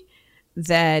history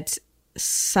that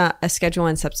a Schedule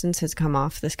 1 substance has come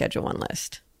off the Schedule 1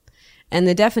 list. And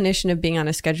the definition of being on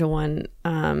a Schedule 1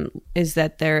 is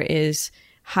that there is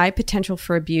high potential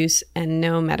for abuse and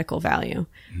no medical value,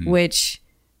 which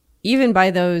even by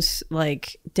those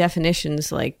like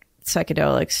definitions, like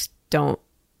psychedelics don't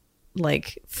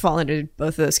like fall under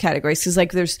both of those categories, because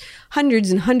like there's hundreds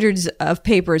and hundreds of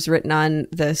papers written on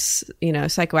this, you know,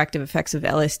 psychoactive effects of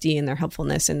LSD and their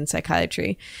helpfulness in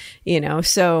psychiatry, you know,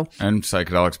 so and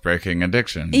psychedelics breaking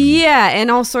addiction, and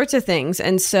all sorts of things.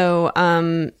 And so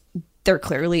there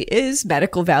clearly is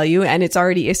medical value, and it's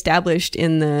already established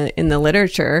in the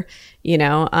literature, you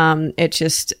know. It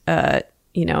just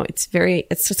you know, it's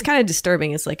kind of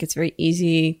disturbing. It's like, it's very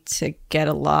easy to get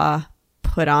a law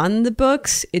put on the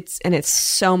books. It's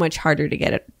so much harder to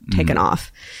get it taken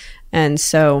off. And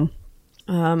so,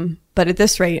 but at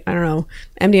this rate, I don't know,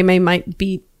 MDMA might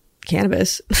beat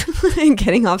cannabis in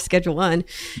getting off Schedule 1,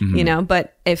 you know,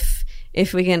 but if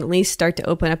we can at least start to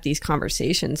open up these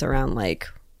conversations around like,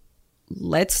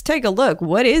 let's take a look,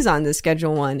 what is on the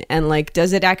Schedule 1? And like,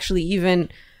 does it actually even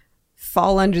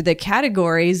fall under the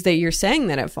categories that you're saying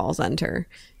that it falls under,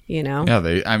 you know? Yeah,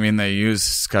 they use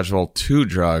Schedule 2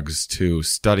 drugs to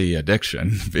study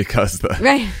addiction because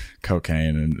the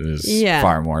cocaine is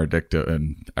far more addictive,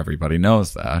 and everybody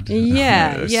knows that.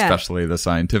 Especially the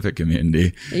scientific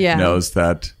community knows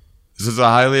that this is a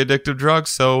highly addictive drug,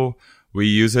 so we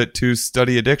use it to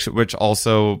study addiction, which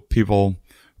also people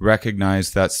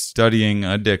recognize that studying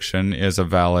addiction is a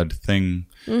valid thing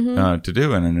to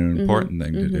do and an important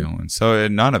thing to do. And so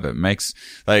none of it makes,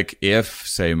 like, if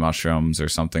say mushrooms or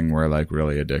something were like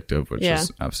really addictive, which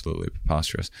is absolutely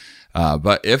preposterous.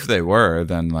 But if they were,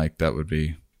 then like that would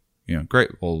be, you know,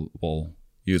 great. We'll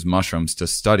use mushrooms to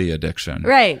study addiction.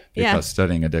 Right. Because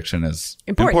studying addiction is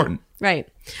important. important. Right.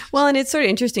 Well, and it's sort of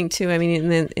interesting too. I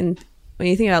mean, in when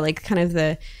you think about like kind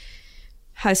of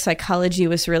how psychology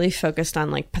was really focused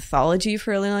on like pathology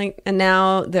for really long, and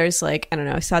now there's like, I don't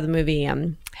know, I saw the movie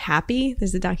Happy.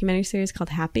 There's a documentary series called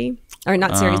Happy, or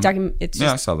not series. It's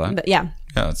just, I saw that. Yeah,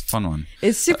 it's a fun one.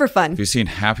 It's super fun. Have you seen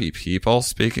Happy People?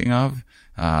 Speaking of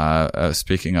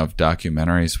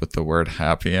documentaries with the word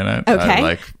happy in it, okay. I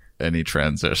like any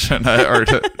transition or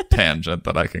tangent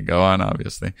that I can go on,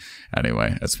 obviously.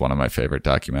 Anyway, it's one of my favorite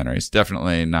documentaries.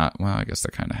 Definitely not, well, I guess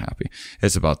they're kind of happy.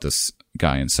 It's about this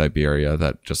guy in Siberia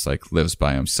that just like lives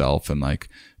by himself and like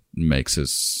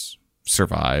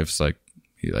survives. Like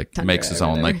he like makes his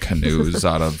own like canoes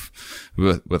out of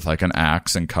with like an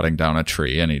axe and cutting down a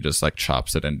tree, and he just like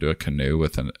chops it into a canoe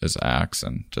with his axe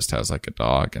and just has like a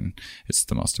dog, and it's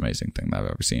the most amazing thing that I've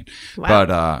ever seen. Wow.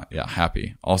 But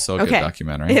Happy, also a good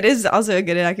documentary. It is also a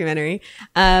good documentary.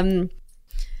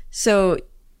 So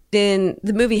in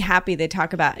the movie Happy, they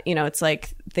talk about, it's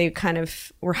like they kind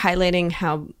of were highlighting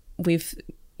how we're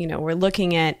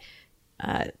looking at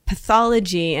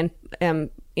pathology, and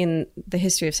in the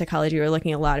history of psychology, we're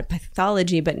looking at a lot of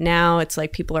pathology, but now it's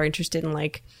like people are interested in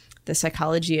like the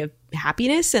psychology of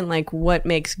happiness and like what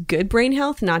makes good brain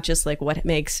health, not just like what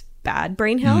makes bad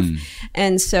brain health.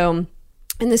 And so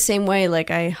in the same way, like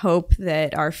I hope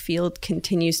that our field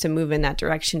continues to move in that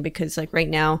direction, because like right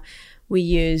now we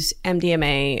use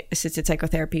MDMA assisted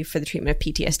psychotherapy for the treatment of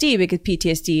PTSD, because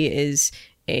PTSD is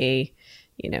a,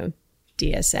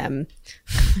 DSM,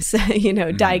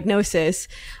 diagnosis.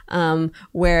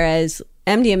 Whereas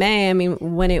MDMA, I mean,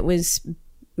 when it was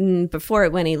before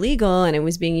it went illegal and it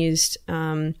was being used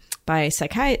by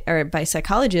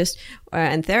psychologists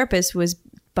and therapists,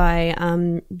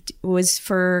 was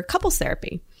for couples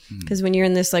therapy. Because when you're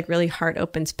in this like really heart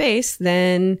open space,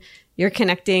 then you're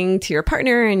connecting to your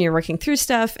partner and you're working through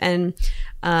stuff, and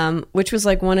which was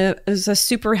like it was a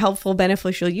super helpful,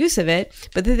 beneficial use of it.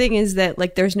 But the thing is that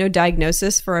like there's no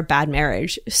diagnosis for a bad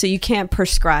marriage, so you can't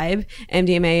prescribe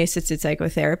MDMA assisted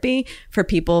psychotherapy for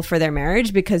people for their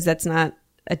marriage, because that's not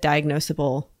a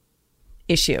diagnosable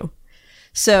issue.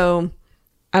 So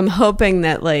I'm hoping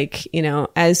that like,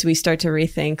 as we start to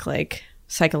rethink like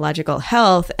psychological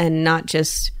health and not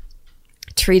just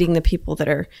treating the people that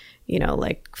are,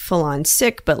 like full on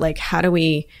sick, but like how do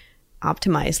we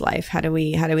optimize life? How do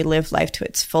we live life to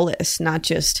its fullest, not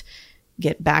just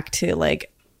get back to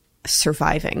like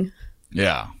surviving?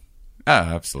 Yeah.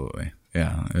 Absolutely.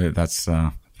 Yeah. That's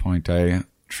a point I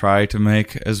try to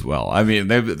make as well. I mean,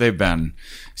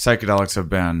 psychedelics have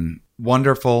been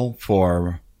wonderful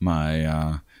for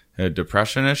my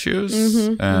depression issues,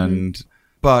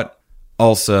 but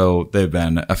also they've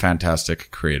been a fantastic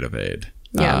creative aid.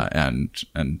 Yeah. And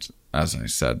as I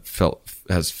said,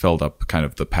 has filled up kind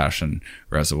of the passion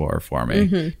reservoir for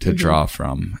me to draw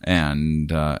from,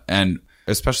 and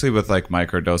especially with like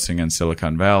microdosing in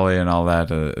Silicon Valley and all that.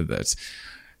 That's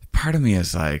part of me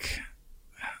is like,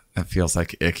 that feels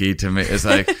like icky to me. It's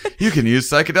like, you can use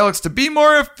psychedelics to be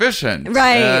more efficient.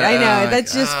 Right. I know.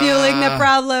 That's just fueling the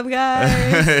problem,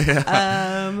 guys.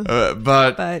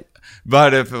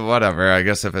 But if whatever, I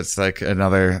guess if it's like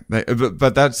another,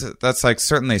 but that's like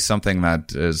certainly something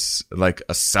that is like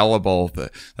a sellable,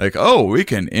 like, oh, we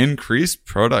can increase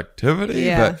productivity.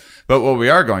 Yeah. But what we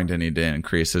are going to need to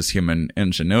increase is human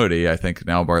ingenuity. I think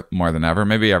now more than ever.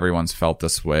 Maybe everyone's felt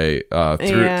this way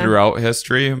throughout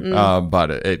history, but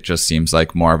it just seems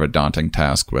like more of a daunting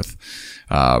task with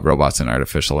robots and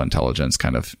artificial intelligence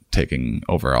kind of taking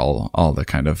over all the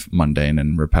kind of mundane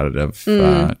and repetitive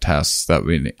tasks that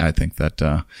I think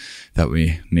that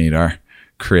we need our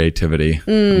creativity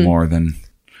more than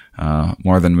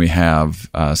we have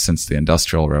since the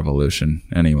Industrial Revolution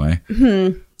anyway.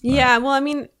 Yeah, well, I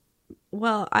mean,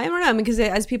 I don't know, because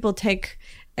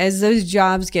as those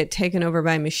jobs get taken over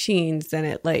by machines, then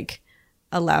it like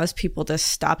allows people to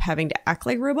stop having to act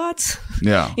like robots.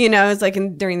 Yeah. It's like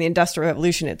during the Industrial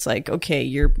Revolution, it's like, okay,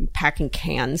 you're packing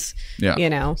cans,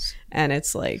 and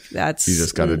it's like, you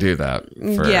just got to do that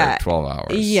for 12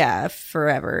 hours. Yeah,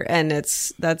 forever. And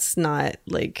it's a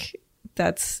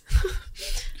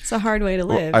hard way to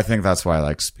live. Well, I think that's why I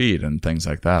like speed and things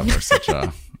like that.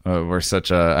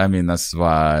 I mean, that's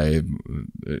why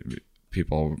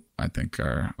people, I think,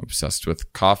 are obsessed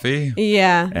with coffee.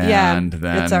 Yeah. And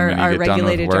then it's our when you get done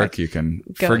with work, you can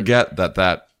forget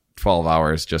that 12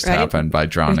 hours just happened by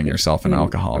drowning yourself in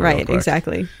alcohol. Right.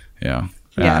 Exactly. Yeah.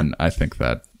 And I think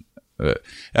that,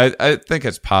 I think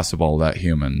it's possible that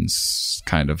humans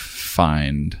kind of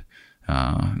find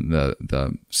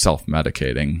the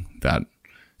self-medicating that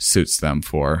suits them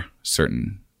for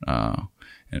certain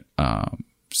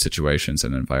situations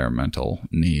and environmental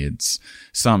needs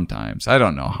sometimes. I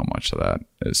don't know how much of that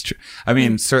is true. I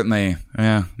mean, certainly,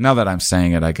 now that I'm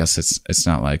saying it, I guess it's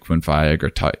not like when Viagra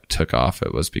took off,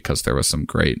 it was because there was some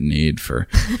great need for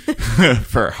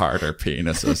for harder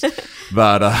penises.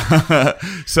 But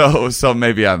so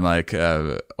maybe I'm like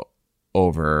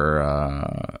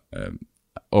over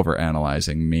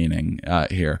analyzing meaning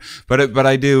here. But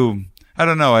I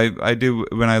don't know. I do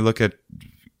when I look at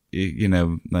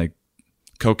like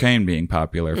cocaine being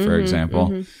popular, for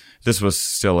example. This was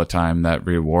still a time that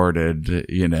rewarded,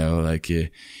 like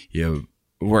you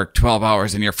work 12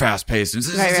 hours and you're fast paced and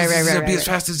be as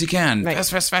fast as you can. Right.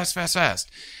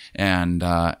 Fast. And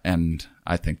I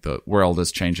think the world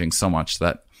is changing so much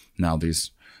that now these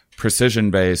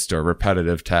precision based or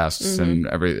repetitive tasks and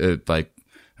I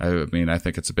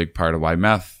think it's a big part of why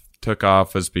meth took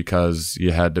off, was because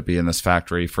you had to be in this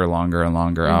factory for longer and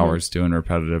longer hours doing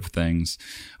repetitive things,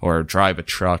 or drive a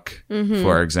truck,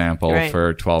 for example,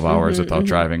 for 12 hours without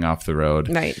driving off the road.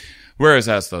 Right. Whereas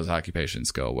as those occupations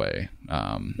go away,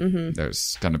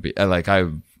 there's going to be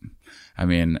I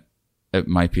mean, it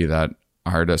might be that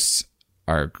artists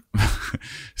are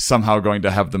somehow going to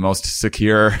have the most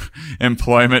secure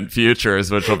employment futures,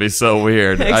 which will be so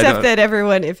weird. Except that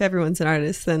if everyone's an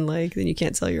artist, then you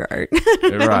can't sell your art.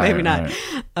 Right, maybe not.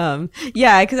 Right.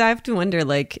 Because I have to wonder,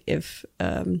 if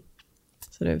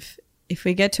if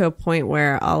we get to a point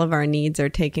where all of our needs are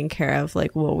taken care of,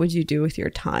 what would you do with your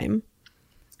time?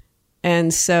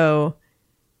 And so,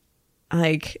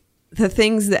 the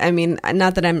things that,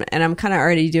 not that I'm kind of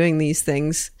already doing these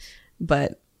things,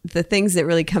 but the things that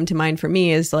really come to mind for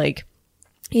me is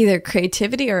either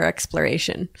creativity or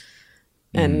exploration.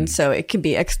 And so it can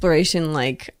be exploration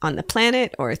on the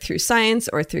planet or through science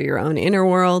or through your own inner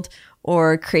world,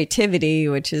 or creativity,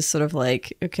 which is sort of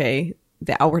the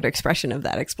outward expression of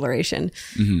that exploration.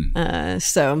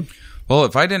 Well,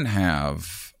 if I didn't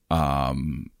have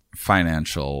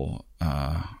financial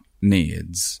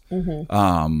needs,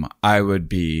 I would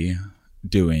be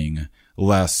doing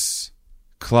less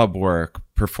club work,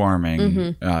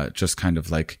 performing, just kind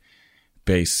of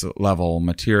base level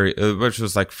material, which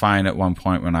was fine at one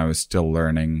point when I was still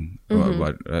learning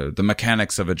what the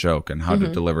mechanics of a joke and how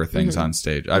to deliver things on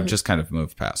stage. I've just kind of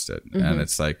moved past it, and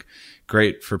it's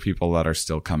great for people that are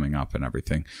still coming up and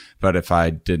everything. But if I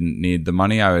didn't need the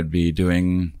money, I would be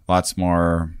doing lots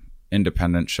more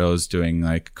independent shows, doing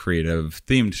creative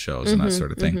themed shows and that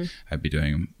sort of thing. I'd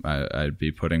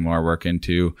be putting more work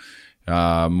into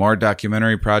more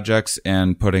documentary projects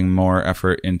and putting more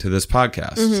effort into this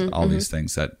podcast. All these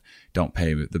things that don't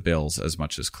pay the bills as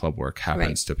much as club work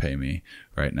happens to pay me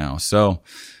right now. So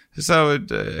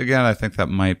again, I think that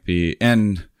might be,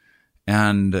 and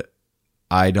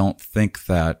I don't think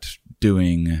that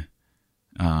doing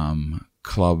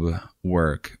club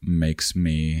work makes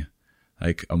me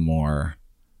a more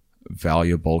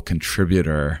valuable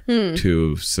contributor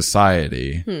to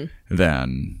society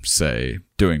than, say,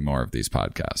 doing more of these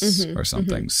podcasts or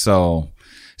something. So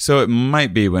it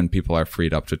might be when people are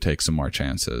freed up to take some more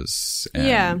chances,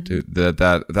 and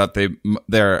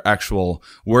their actual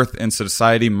worth in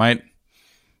society might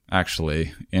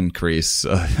actually increase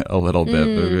a little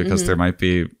bit, because there might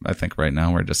be, I think right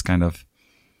now we're just kind of,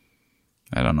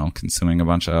 I don't know, consuming a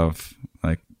bunch of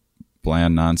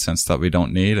bland nonsense that we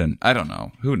don't need. And I don't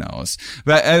know, who knows,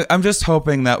 but I'm just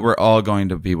hoping that we're all going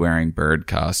to be wearing bird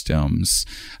costumes,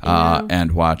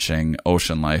 and watching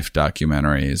ocean life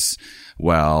documentaries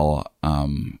while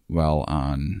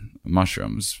on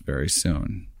mushrooms very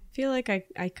soon. I feel like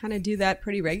I kind of do that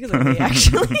pretty regularly,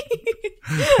 actually.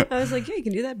 I was yeah, you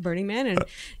can do that, Burning Man. And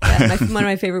one of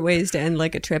my favorite ways to end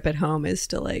a trip at home is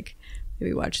to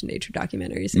maybe watch nature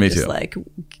documentaries and just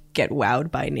get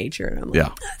wowed by nature. And I'm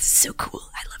oh, this is so cool.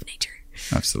 I love nature.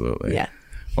 Absolutely. Yeah.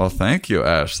 Well, thank you,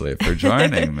 Ashley, for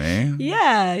joining me.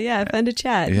 Yeah. Fun to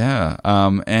chat. Yeah.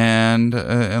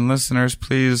 And listeners,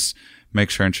 please make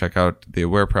sure and check out the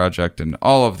Aware Project and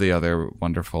all of the other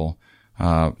wonderful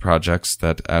projects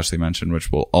that Ashley mentioned,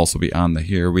 which will also be on the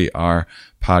Here We Are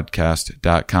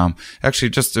podcast.com.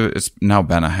 Actually, it's now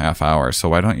been a half hour, so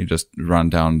why don't you just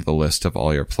run down the list of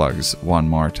all your plugs one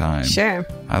more time? Sure.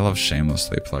 I love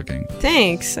shamelessly plugging.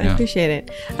 Thanks. I appreciate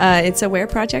it. It's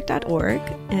awareproject.org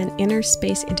and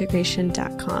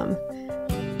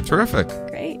innerspaceintegration.com. Terrific.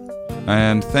 Great.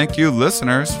 And thank you,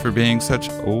 listeners, for being such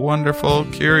wonderful,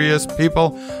 curious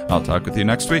people. I'll talk with you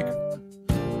next week.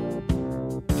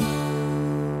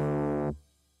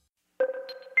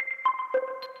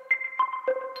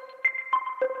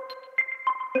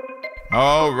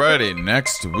 Alrighty,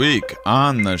 next week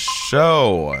on the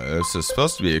show, this is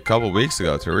supposed to be a couple weeks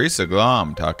ago, Teresa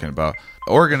Glom talking about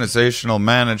organizational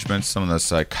management, some of the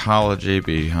psychology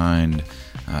behind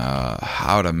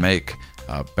how to make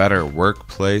a better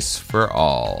workplace for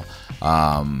all.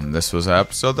 This was an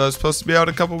episode that was supposed to be out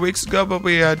a couple weeks ago, but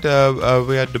we had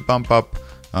to bump up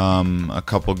a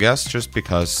couple guests just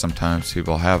because sometimes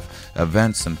people have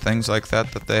events and things like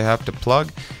that they have to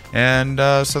plug, and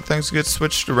so things get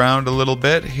switched around a little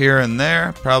bit here and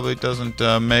there. Probably doesn't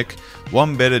make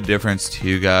one bit of difference to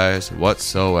you guys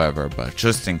whatsoever, but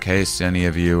just in case any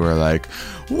of you are like,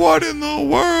 what in the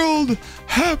world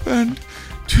happened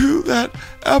to that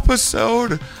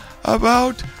episode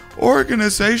about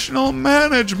organizational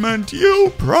management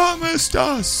you promised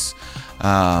us?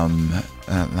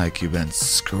 Like you've been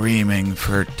screaming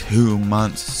for 2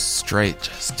 months straight,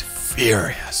 just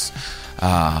furious.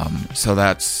 So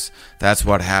that's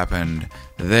what happened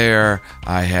there.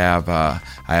 I have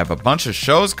a bunch of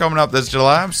shows coming up this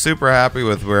July. I'm super happy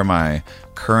with where my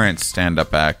current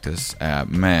stand-up act is at.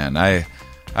 Man,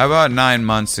 about 9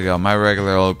 months ago, my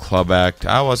regular old club act,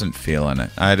 I wasn't feeling it.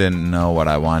 I didn't know what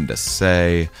I wanted to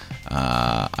say.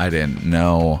 I didn't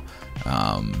know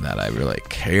that I really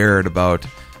cared about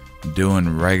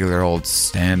doing regular old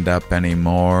stand-up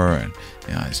anymore, and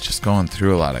I was just going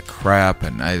through a lot of crap,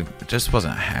 and I just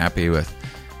wasn't happy with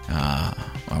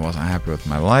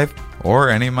my life or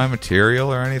any of my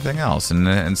material or anything else.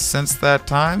 And since that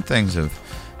time, things have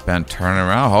been turning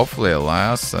around. Hopefully it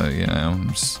lasts.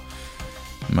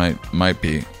 Might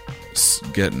be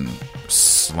getting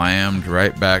slammed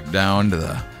right back down to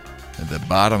the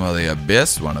bottom of the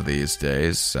abyss one of these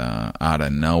days, out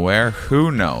of nowhere.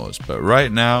 Who knows? But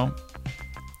right now,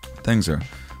 things are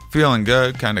feeling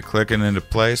good, kind of clicking into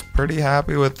place. Pretty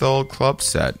happy with the old club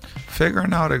set.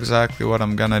 Figuring out exactly what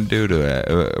I'm gonna do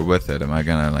with it. Am I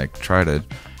gonna try to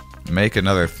make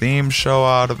another theme show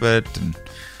out of it and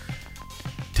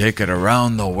take it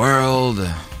around the world?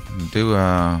 Do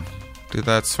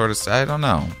that sort of stuff? I don't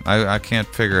know. I can't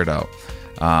figure it out.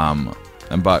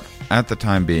 But at the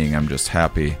time being, I'm just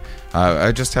happy.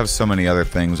 I just have so many other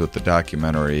things with the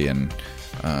documentary and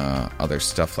other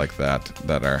stuff like that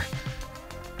are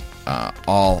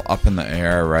all up in the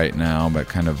air right now, but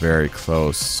kind of very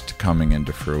close to coming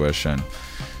into fruition.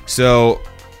 So,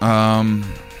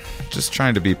 just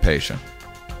trying to be patient.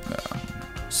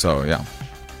 So, yeah.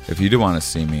 If you do want to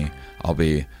see me,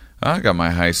 I got my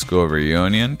high school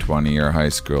reunion, 20-year high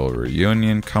school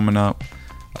reunion coming up.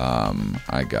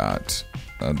 I got...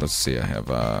 let's see, I have,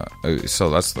 so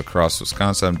that's La Crosse,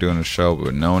 Wisconsin. I'm doing a show with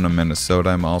Winona, Minnesota.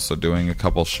 I'm also doing a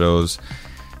couple shows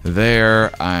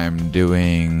there. I'm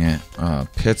doing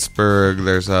Pittsburgh.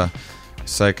 There's a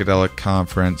psychedelic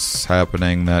conference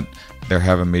happening that they're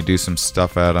having me do some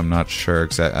stuff at. I'm not sure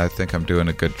exactly. I think I'm doing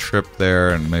a good trip there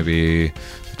and maybe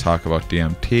talk about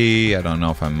DMT. I don't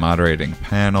know if I'm moderating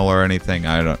panel or anything.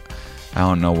 I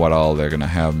don't know what all they're going to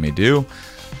have me do.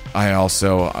 I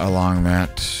also, along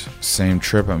that same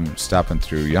trip, I'm stopping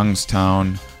through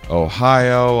Youngstown,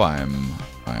 Ohio. I'm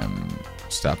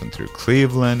stopping through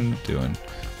Cleveland, doing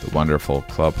the wonderful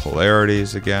Club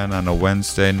Hilarities again on a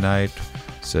Wednesday night.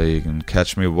 So you can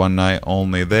catch me one night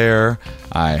only there.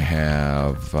 I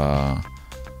have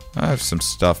some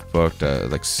stuff booked,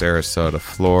 like Sarasota,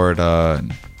 Florida,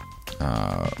 and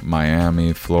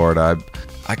Miami, Florida.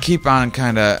 I keep on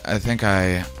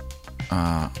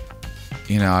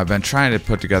I've been trying to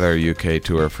put together a UK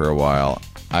tour for a while.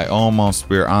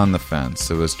 We were on the fence.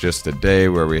 It was just a day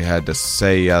where we had to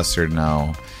say yes or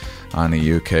no on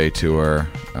a UK tour.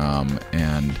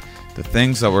 And the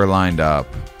things that were lined up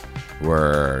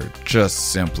were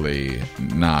just simply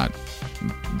not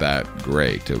that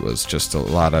great. It was just a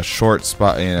lot of short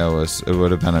spot. It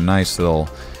would have been a nice little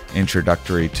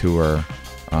introductory tour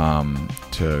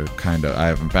to I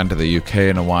haven't been to the UK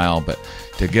in a while, but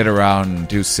to get around and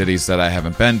do cities that I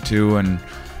haven't been to and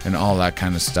all that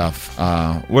kind of stuff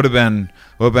would have been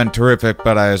terrific.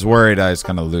 But I was worried I was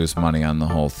going to lose money on the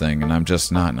whole thing, and I'm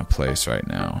just not in a place right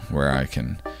now where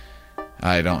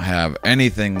I don't have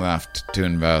anything left to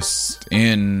invest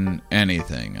in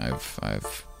anything.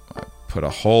 I've put a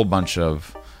whole bunch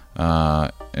of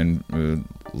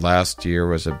last year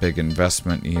was a big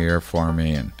investment year for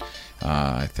me, and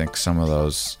I think some of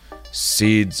those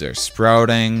seeds are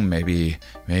sprouting. Maybe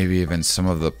even some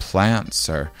of the plants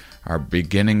are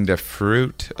beginning to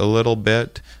fruit a little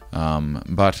bit.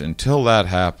 But until that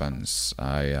happens,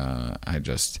 I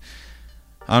just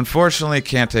unfortunately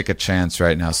can't take a chance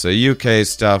right now. So UK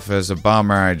stuff is a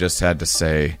bummer. I just had to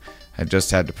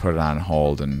put it on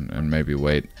hold and maybe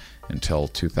wait until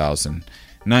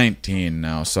 2019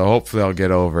 now. So hopefully I'll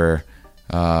get over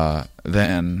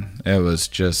then it was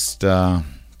just, I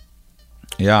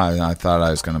thought I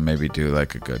was going to maybe do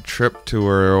like a good trip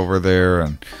tour over there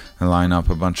and line up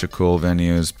a bunch of cool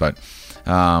venues, but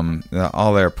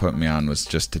all they're putting me on was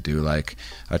just to do like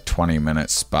a 20-minute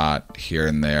spot here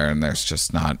and there, and there's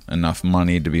just not enough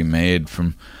money to be made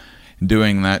from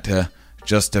doing that to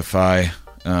justify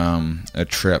a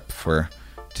trip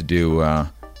to do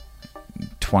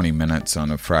 20 minutes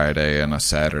on a Friday and a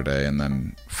Saturday and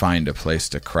then find a place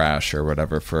to crash or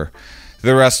whatever for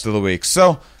the rest of the week.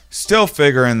 So still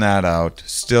figuring that out,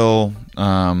 still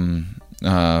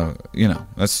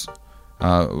let's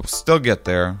still get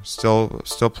there, still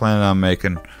planning on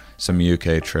making some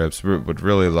UK trips. Would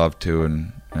really love to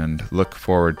and look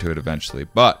forward to it eventually,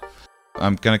 but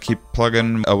I'm going to keep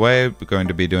plugging away. We're going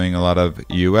to be doing a lot of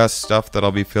US stuff that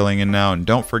I'll be filling in now. And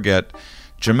don't forget,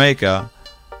 Jamaica,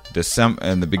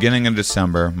 in the beginning of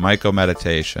December, Myco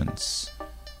Meditations,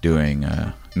 doing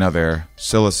another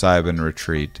psilocybin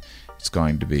retreat. It's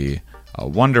going to be a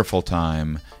wonderful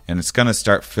time, and it's going to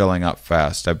start filling up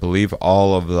fast. I believe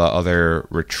all of the other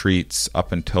retreats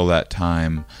up until that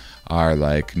time are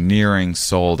like nearing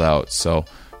sold out, so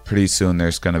pretty soon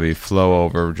there's going to be flow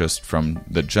over just from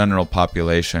the general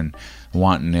population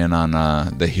wanting in on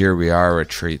the Here We Are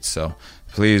retreat. So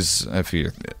please, if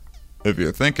you're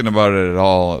thinking about it at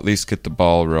all, at least get the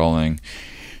ball rolling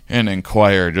and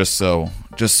inquire, just so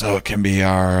it can be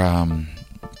our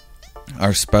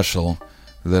special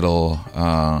little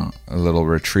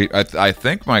retreat. I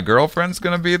think my girlfriend's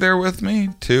gonna be there with me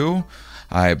too.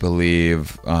 I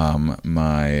believe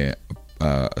my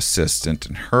assistant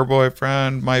and her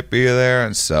boyfriend might be there,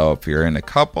 and so if you're in a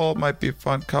couple, it might be a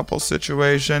fun couple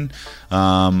situation.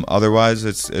 Otherwise,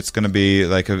 it's gonna be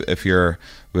like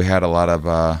we had a lot of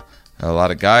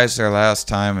guys there last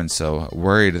time, and so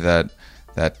worried that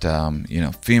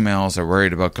females are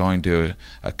worried about going to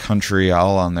a country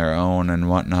all on their own and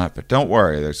whatnot. But don't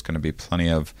worry, there's going to be plenty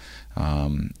of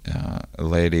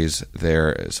ladies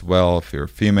there as well. If you're a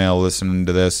female listening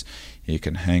to this, you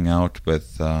can hang out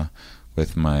with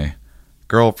my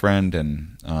girlfriend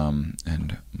and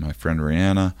my friend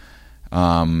Rihanna,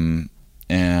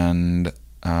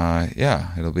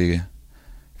 it'll be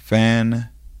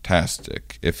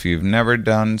fantastic. If you've never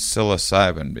done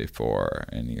psilocybin before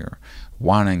and you're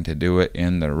wanting to do it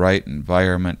in the right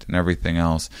environment and everything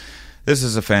else, this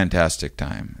is a fantastic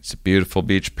time. It's a beautiful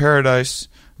beach paradise.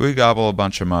 We gobble a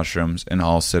bunch of mushrooms and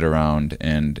all sit around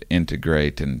and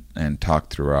integrate and talk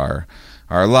through our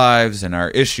lives and our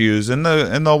issues and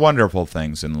the wonderful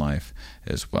things in life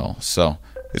as well. So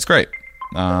it's great.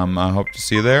 I hope to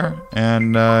see you there,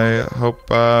 and I hope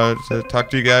to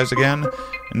talk to you guys again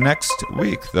next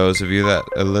week. Those of you that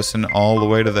listen all the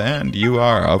way to the end, you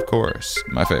are, of course,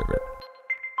 my favorite.